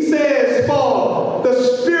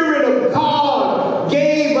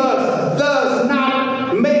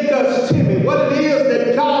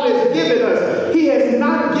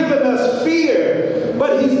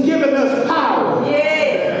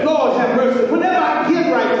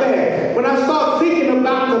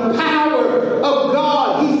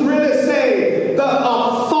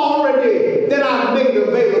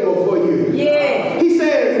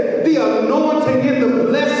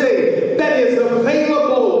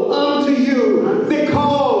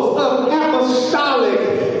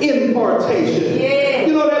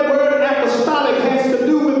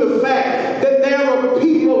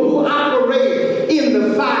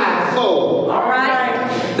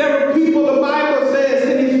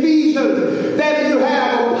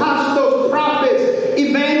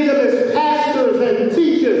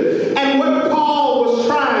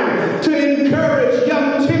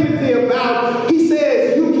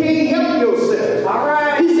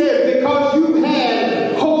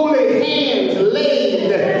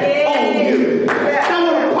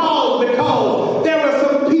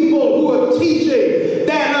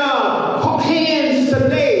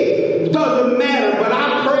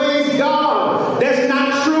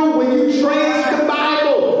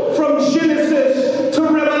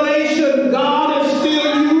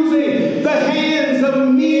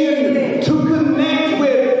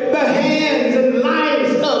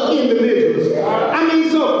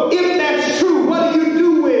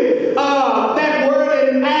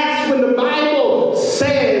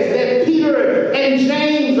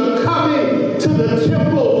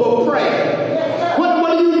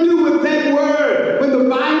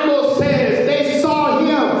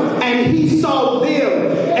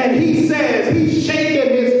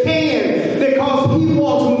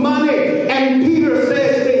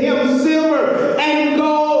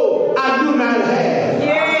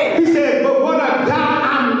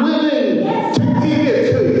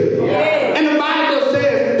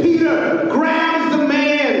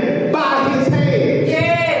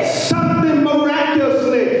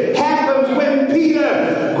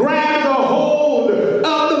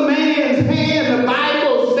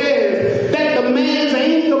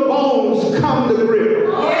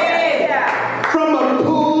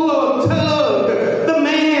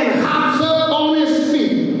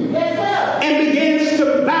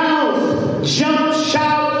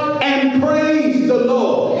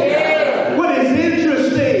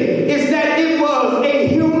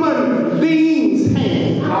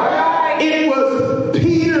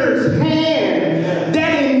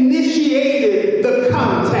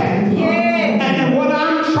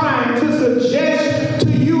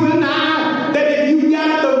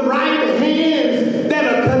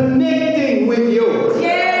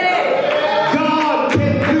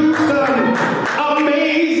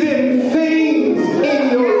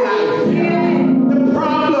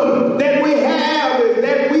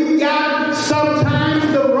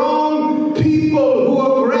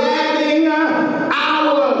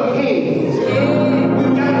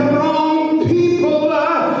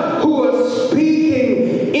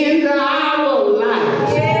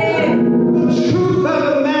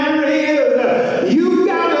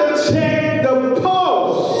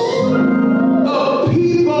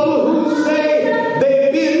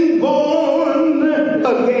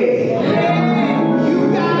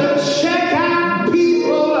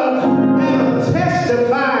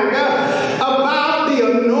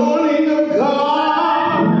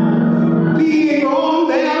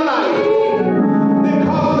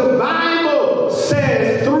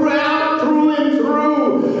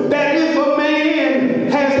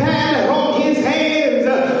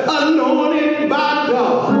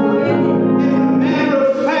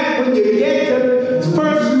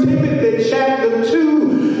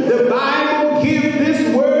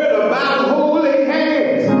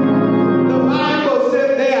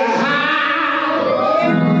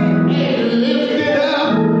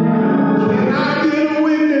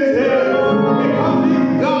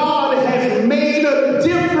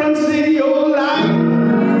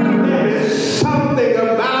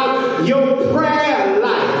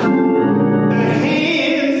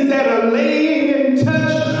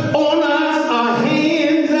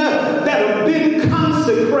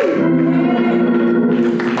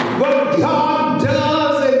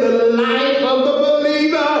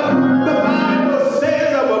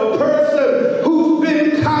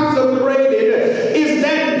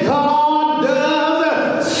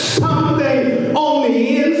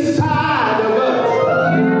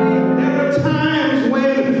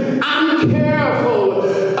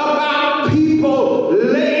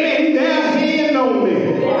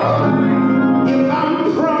If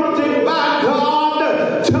I'm prompted by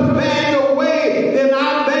God to bag away, then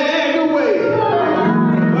I bag away.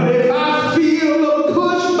 But if I feel a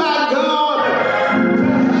push by God to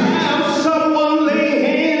have someone lay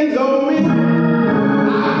hands on me,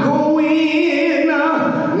 I go in,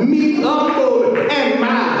 meek, humble, and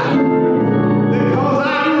mild, because I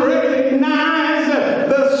recognize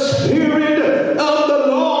the Spirit of the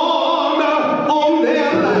Lord on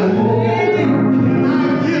their life. Can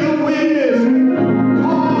I get a witness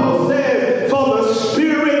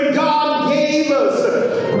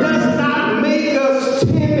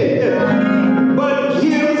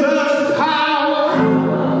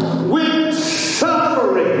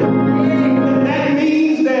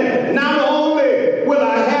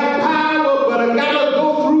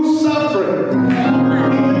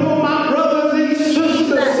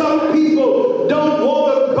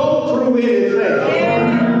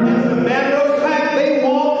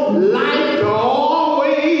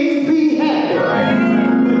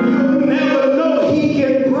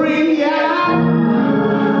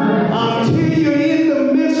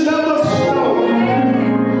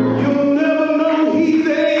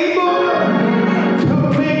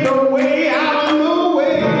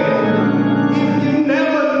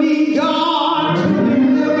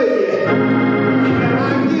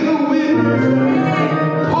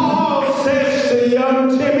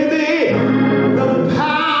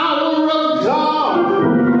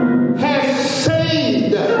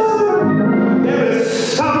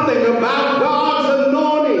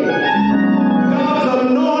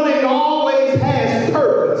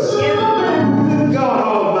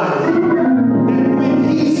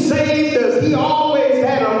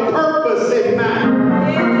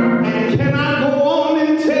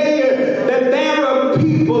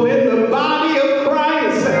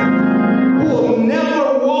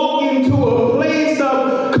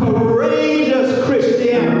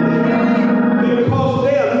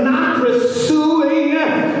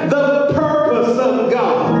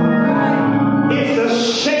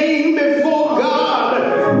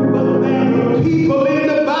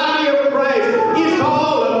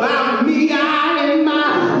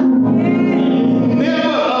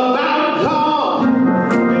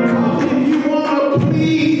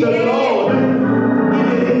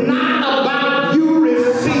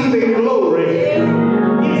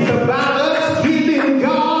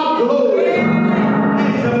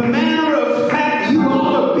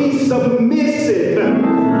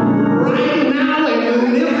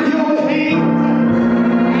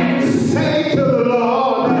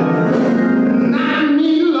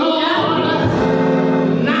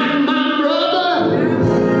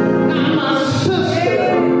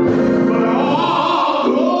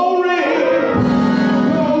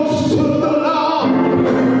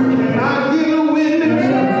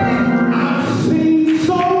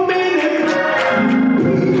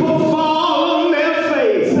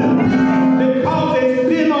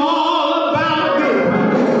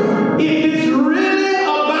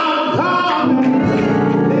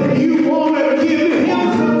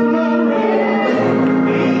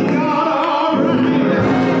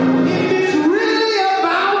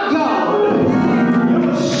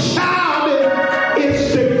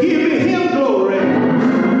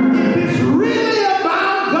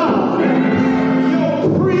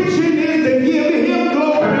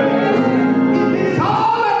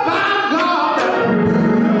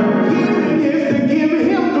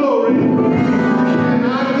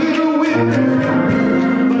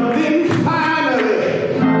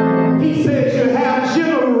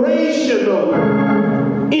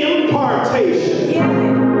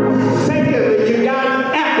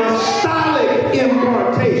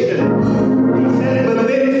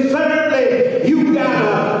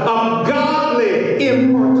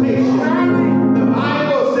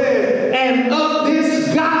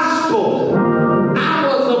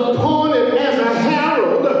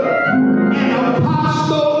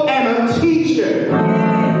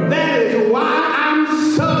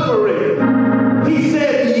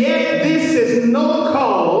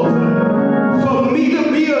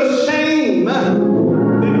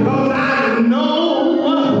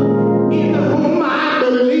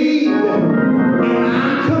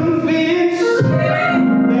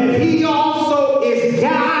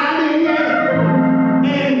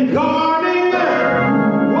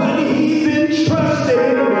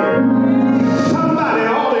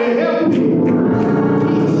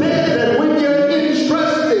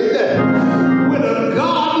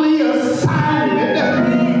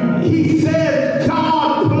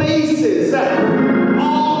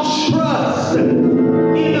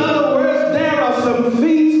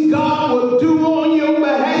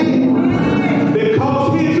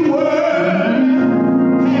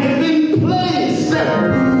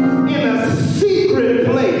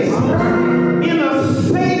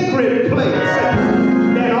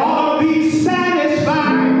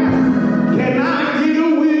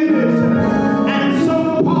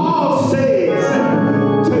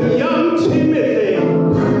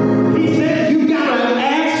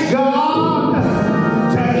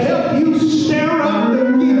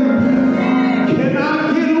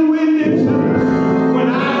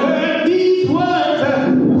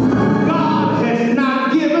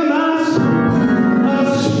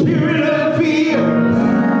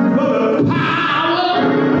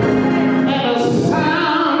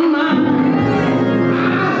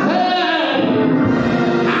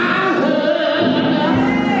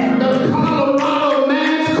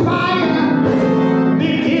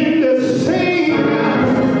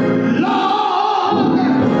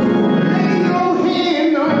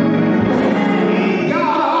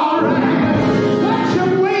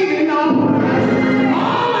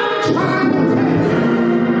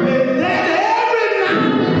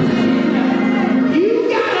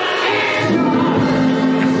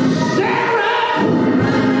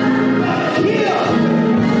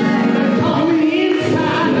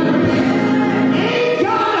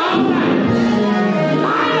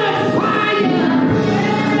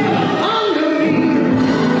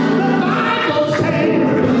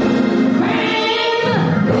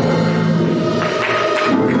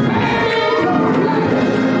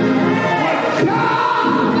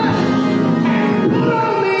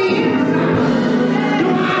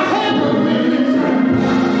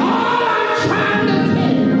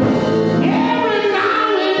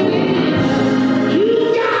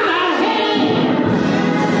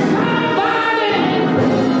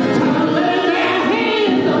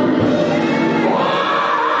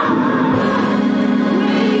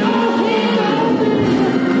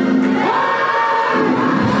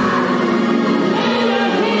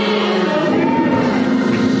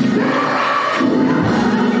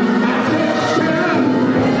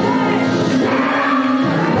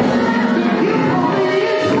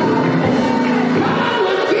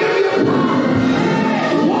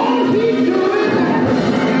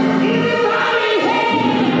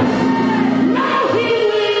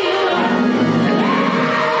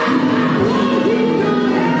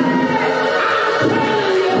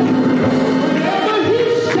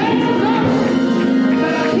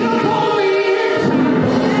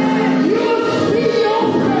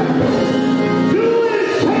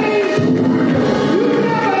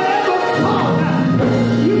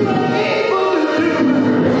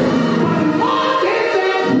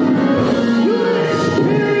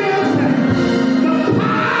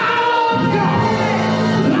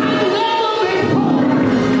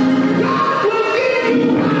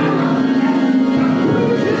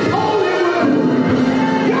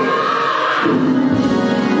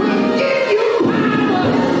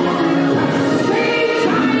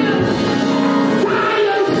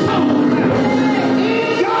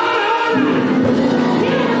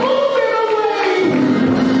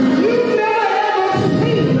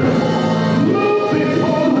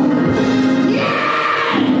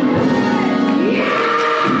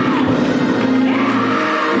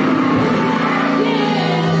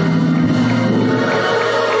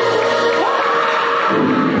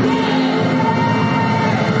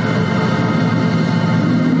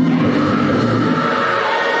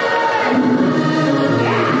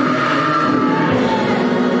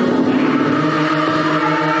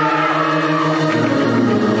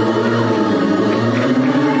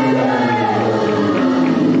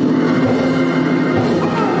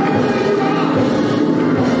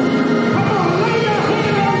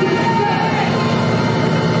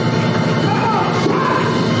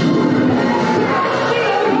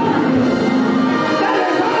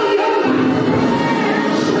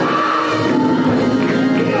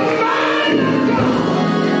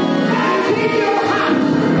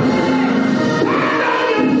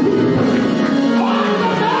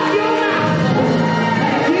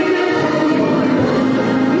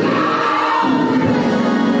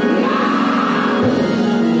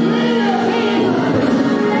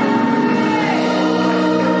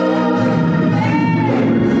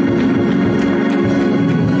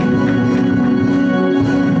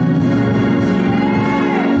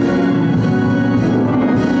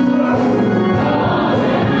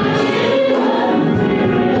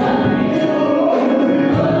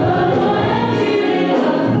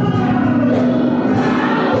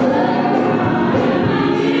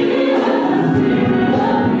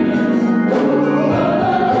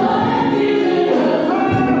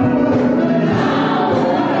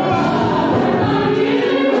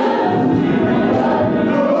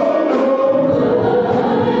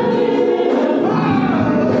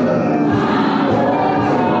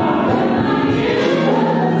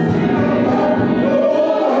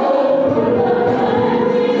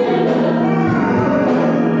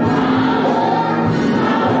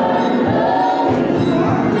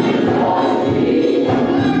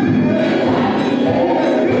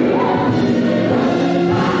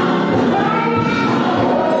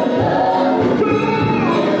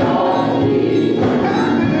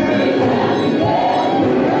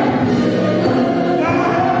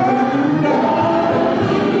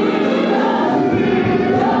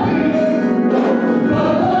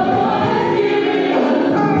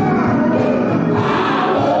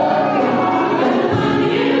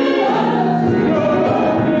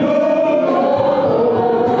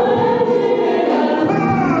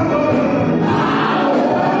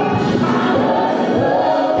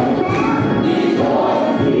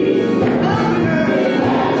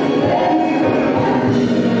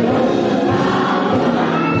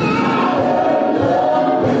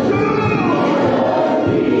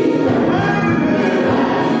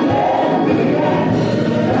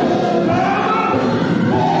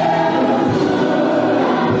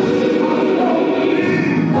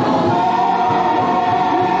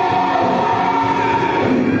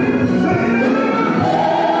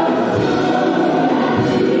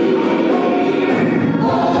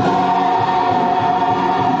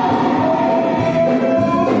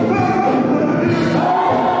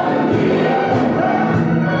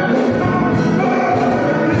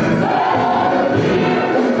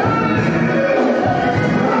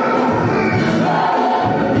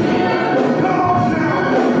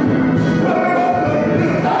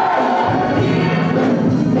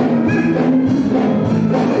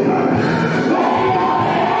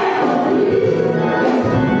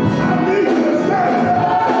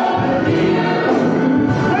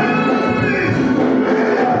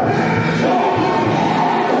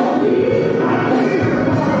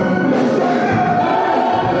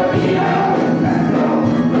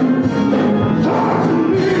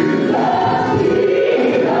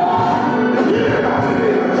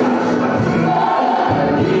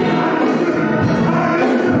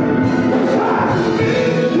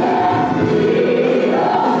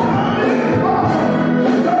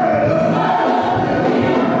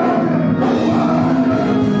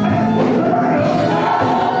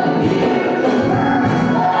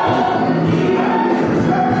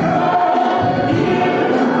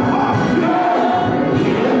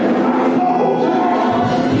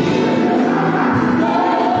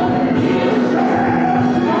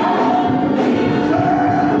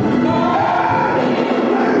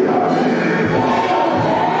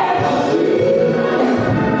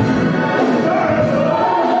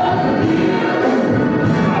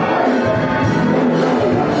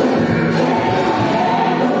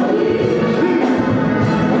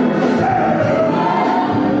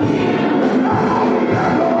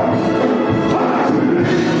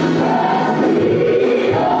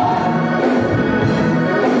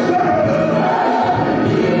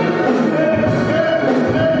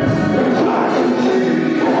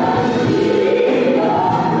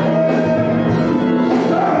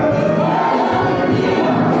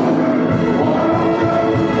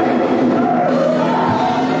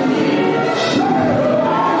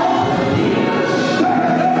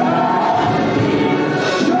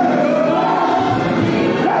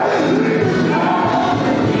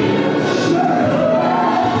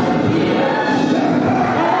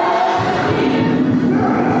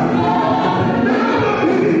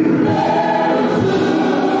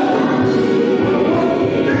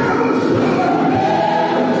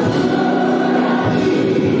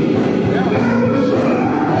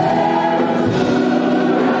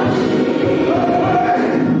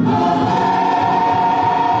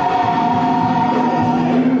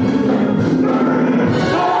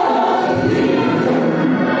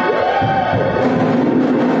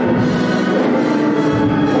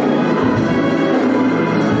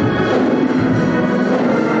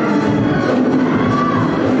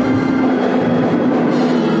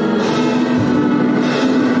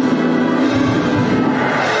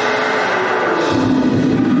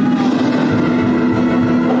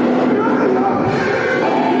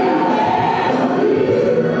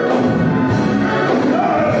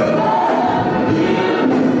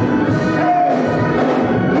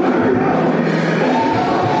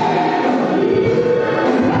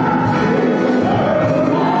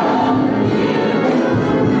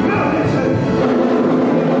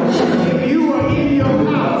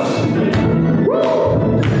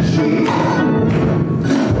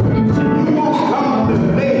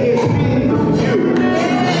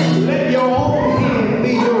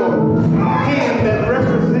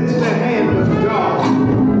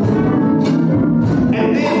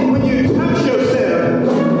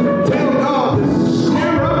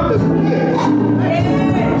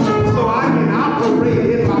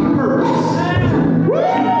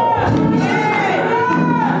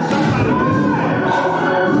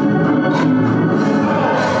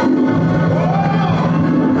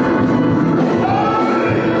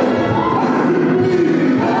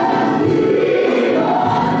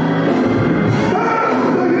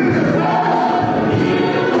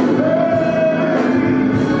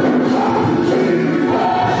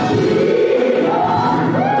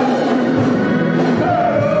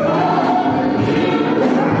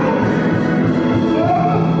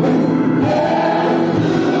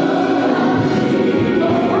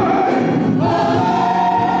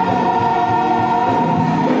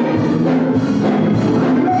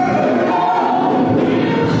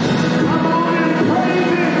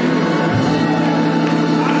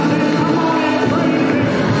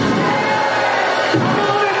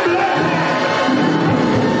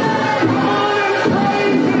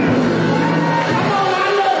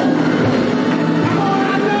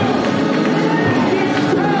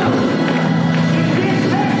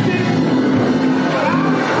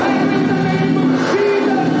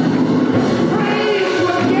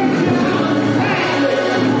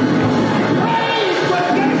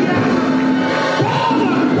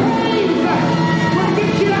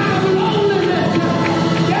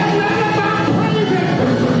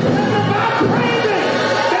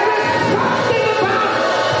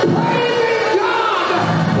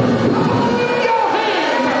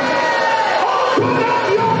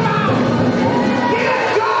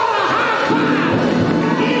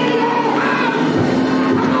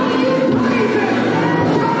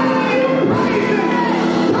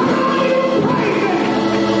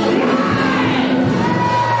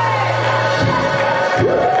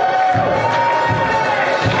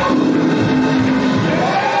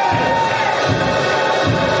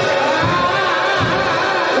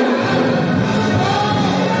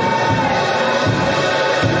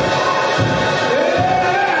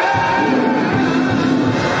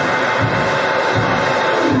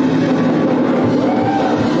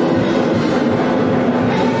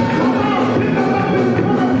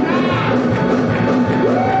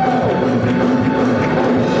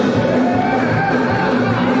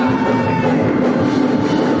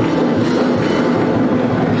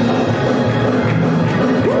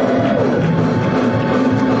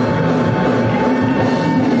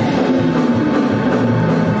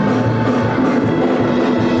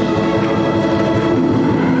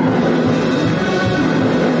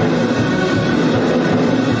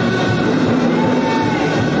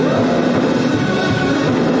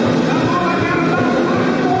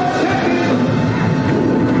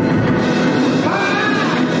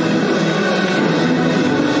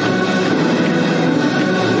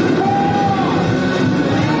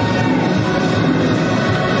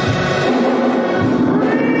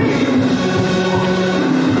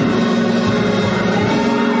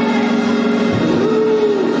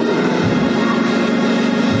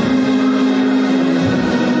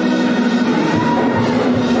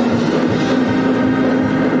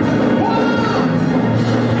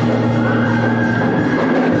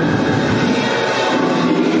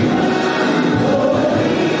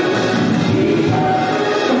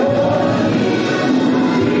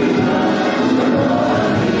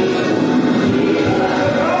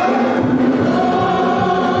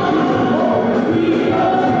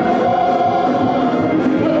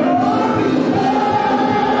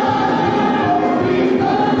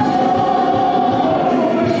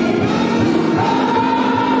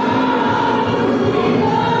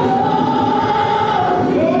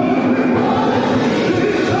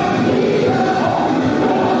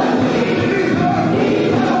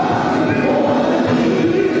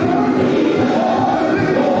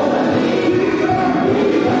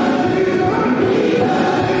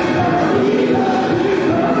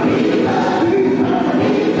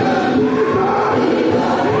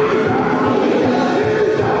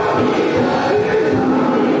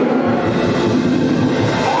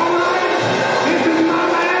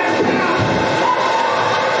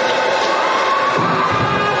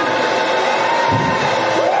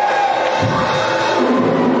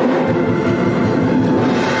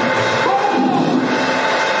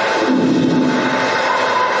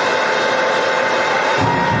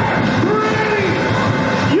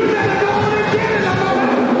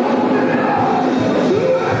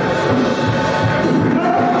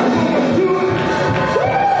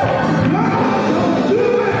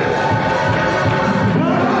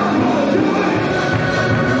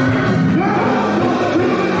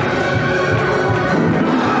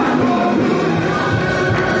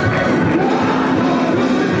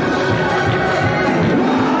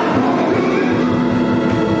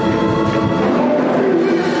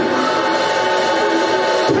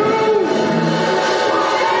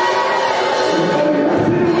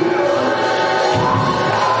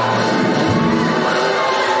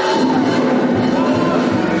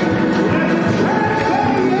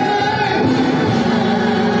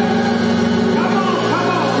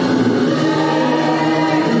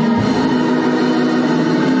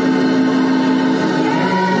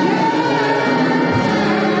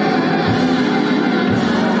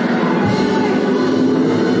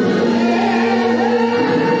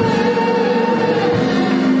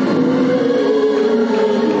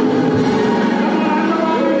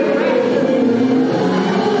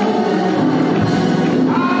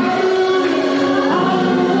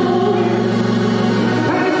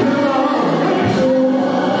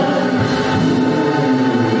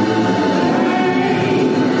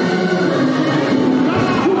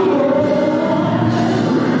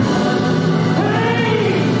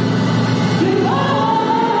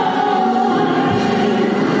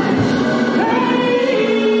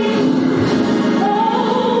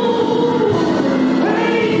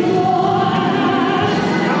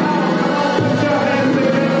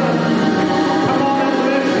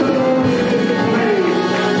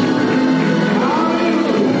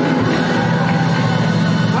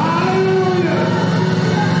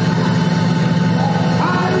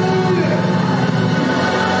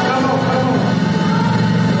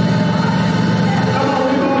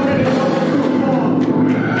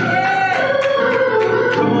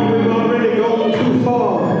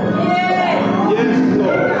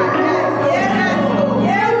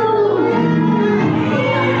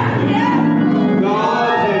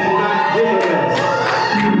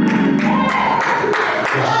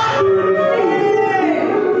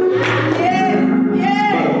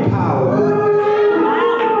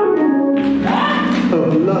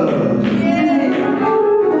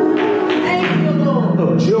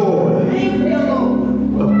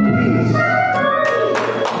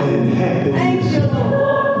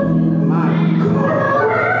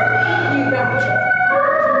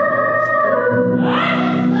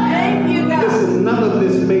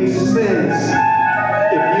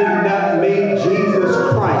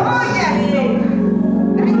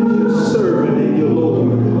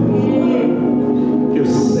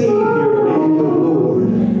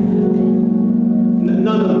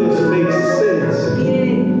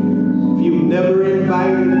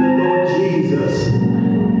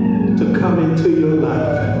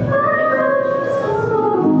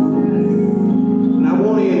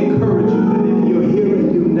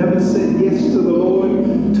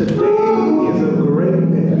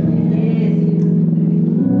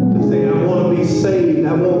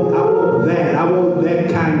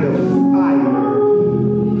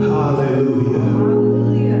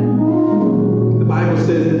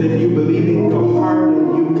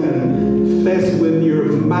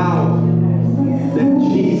powerful that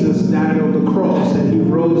Jesus died on the cross and he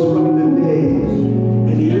rose from the dead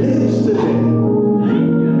and he lives today.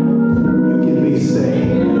 You can be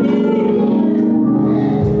saved.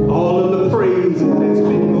 All of the praising that's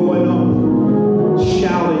been going on,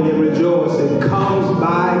 shouting and rejoicing, comes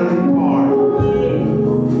by in part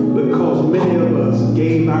because many of us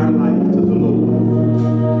gave our life to the Lord.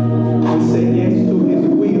 We say yes to his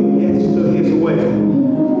will, yes to his way.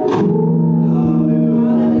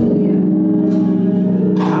 Hallelujah.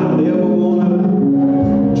 I don't ever want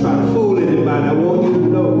to try to fool anybody. I want you to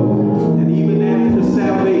know that even after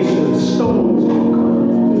salvation, storms will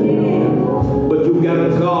come. But you've got a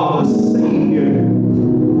God, a Savior,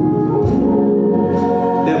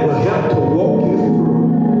 that will help to walk you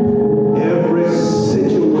through every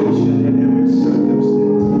situation and every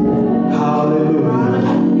circumstance.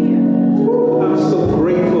 Hallelujah. I'm so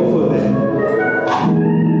grateful for that.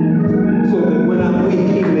 So that when I'm weak,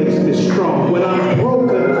 he makes me strong. When I'm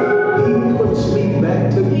broken, he puts me back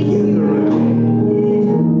together again.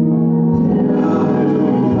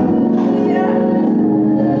 Hallelujah.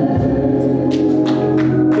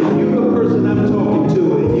 If you're the person I'm talking to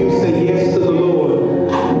and you say yes to the Lord,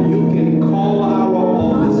 you can call our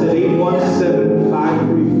office at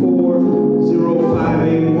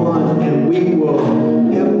 817-534-0581 and we will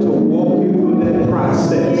help to walk you through that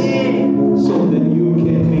process so that you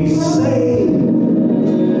can be saved.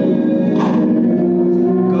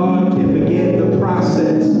 God can begin the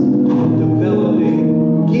process of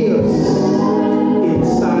developing gifts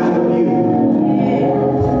inside of you.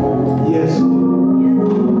 Yes.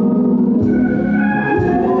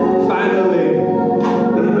 Finally,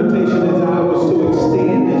 the invitation is ours to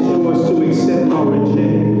extend, is yours to accept or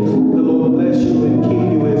reject. The Lord bless you and keep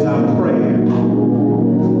you is our prayer.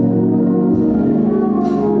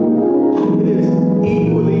 It is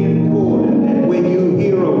equally important that when you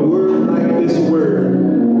hear a word like this word,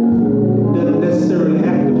 doesn't necessarily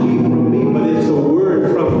have to be from me, but it's a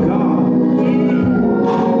word from God.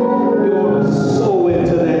 You ought to sow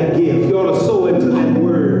into that gift. You ought to sow into that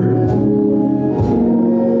word.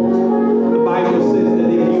 The Bible says that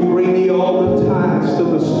if you bring ye all the tithes to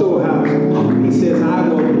the storehouse, he says, I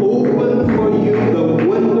will open for you the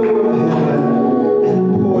window of heaven and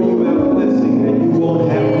pour you out a blessing that you won't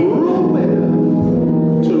have room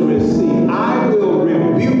enough to receive. I will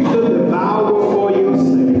rebuke the devourer for your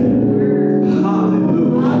sake.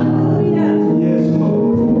 Hallelujah. Yes,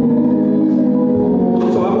 Lord.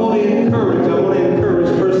 So I want to encourage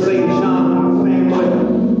First Saint John, our family.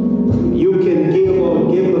 You can give or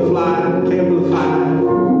Givelify.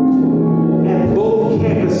 At both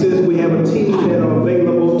campuses, we have a team that are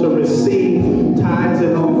available to receive tithes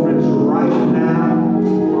and offerings right now,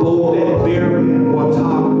 both at Berry and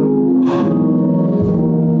Watauga.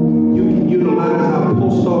 You can utilize our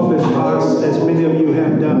post office box, as many of you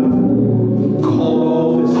have done. Call the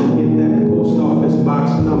office and get that post office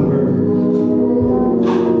box number.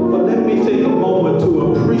 But let me take a moment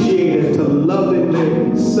to appreciate and to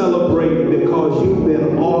lovingly celebrate because you've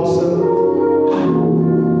been awesome.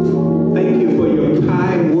 Thank you for your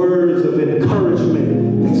kind words of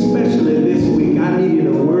encouragement, especially this week. I needed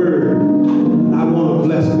a word. I want to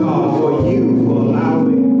bless God for you, for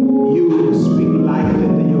allowing you to speak life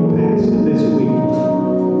into your pastor this week.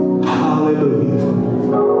 Hallelujah.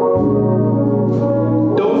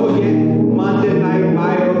 Don't forget Monday night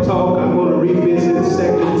Bible talk. I'm going to revisit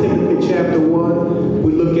 2 Timothy chapter 1.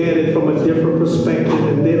 We look at it from a different perspective.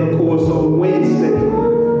 And then, of course, on Wednesday,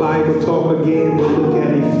 Bible talk again. We'll look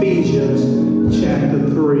at Ephesians chapter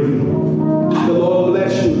 3. The Lord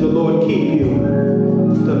bless you. The Lord keep you.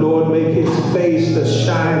 The Lord make his face to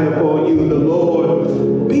shine upon you. The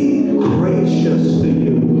Lord be gracious to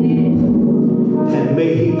you. And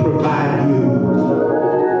may he provide you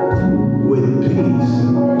with peace.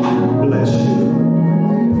 Bless you.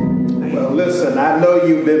 Well, listen, I know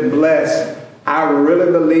you've been blessed. I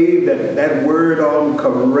really believe that word on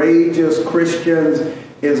courageous Christians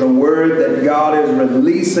is a word that God is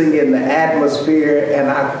releasing in the atmosphere.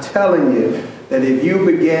 And I'm telling you that if you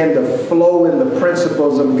begin to flow in the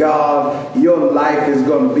principles of God, your life is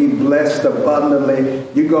going to be blessed abundantly.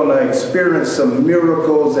 You're going to experience some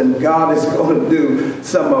miracles, and God is going to do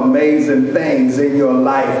some amazing things in your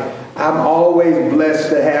life. I'm always blessed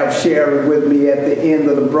to have sharing with me at the end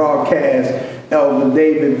of the broadcast, Elder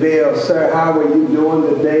David Bell. Sir, how are you doing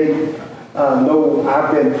today? No,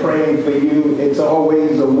 I've been praying for you. It's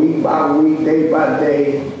always a week by week, day by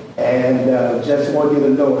day. And just want you to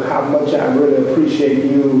know how much I really appreciate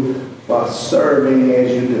you for serving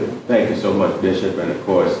as you do. Thank you so much, Bishop. And of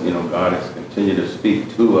course, God has continue to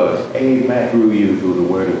speak to us. Amen. Through you, through the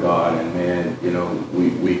word of God. And man, you know,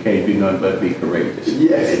 we can't do nothing but be courageous.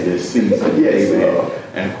 Yes. In this season. Yes, Amen. Lord.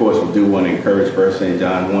 And of course, we do want to encourage First Saint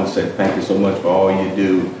John. Once said, thank you so much for all you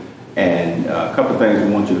do. And a couple of things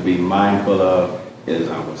we want you to be mindful of is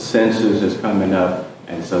our census is coming up.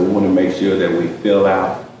 And so we want to make sure that we fill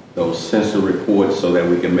out those census reports so that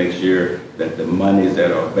we can make sure that the monies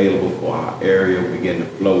that are available for our area begin to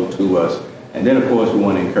flow to us. And then, of course, we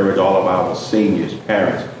want to encourage all of our seniors,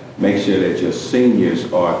 parents, make sure that your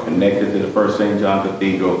seniors are connected to the First Saint John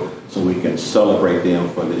Cathedral so we can celebrate them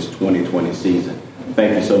for this 2020 season.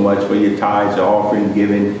 Thank you so much for your tithes, your offering,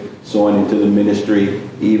 giving, sowing into the ministry,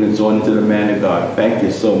 even sowing into the man of God. Thank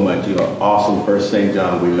you so much. You are awesome, First Saint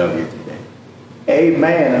John. We love you today.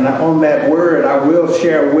 Amen. And on that word, I will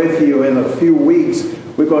share with you in a few weeks,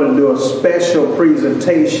 we're going to do a special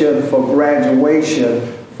presentation for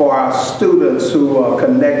graduation for our students who are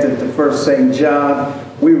connected to First Saint John.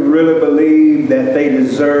 We really believe that they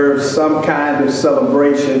deserve some kind of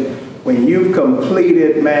celebration. When you've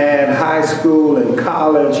completed, man, high school and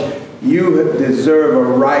college, you deserve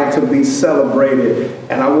a right to be celebrated.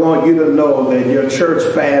 And I want you to know that your church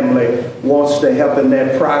family wants to help in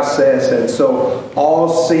that process. And so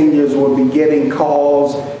all seniors will be getting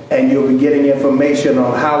calls and you'll be getting information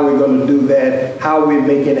on how we're going to do that, how we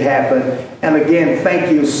make it happen. And again,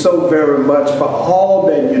 thank you so very much for all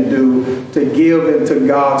that you do to give into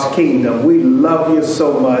God's kingdom. We love you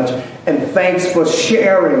so much. And thanks for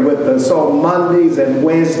sharing with us on Mondays and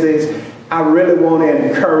Wednesdays. I really want to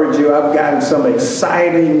encourage you. I've gotten some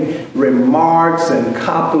exciting remarks and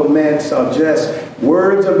compliments or just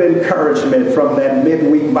words of encouragement from that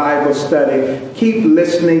midweek Bible study. Keep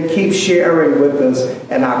listening, keep sharing with us,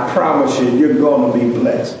 and I promise you, you're going to be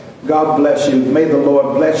blessed. God bless you. May the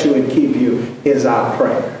Lord bless you and keep you is our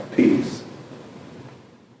prayer. Peace.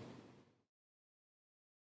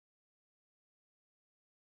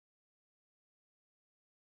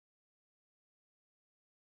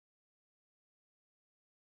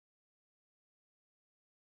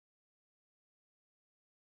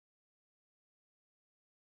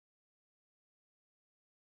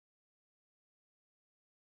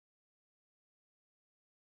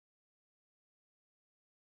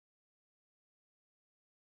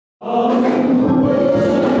 Oh,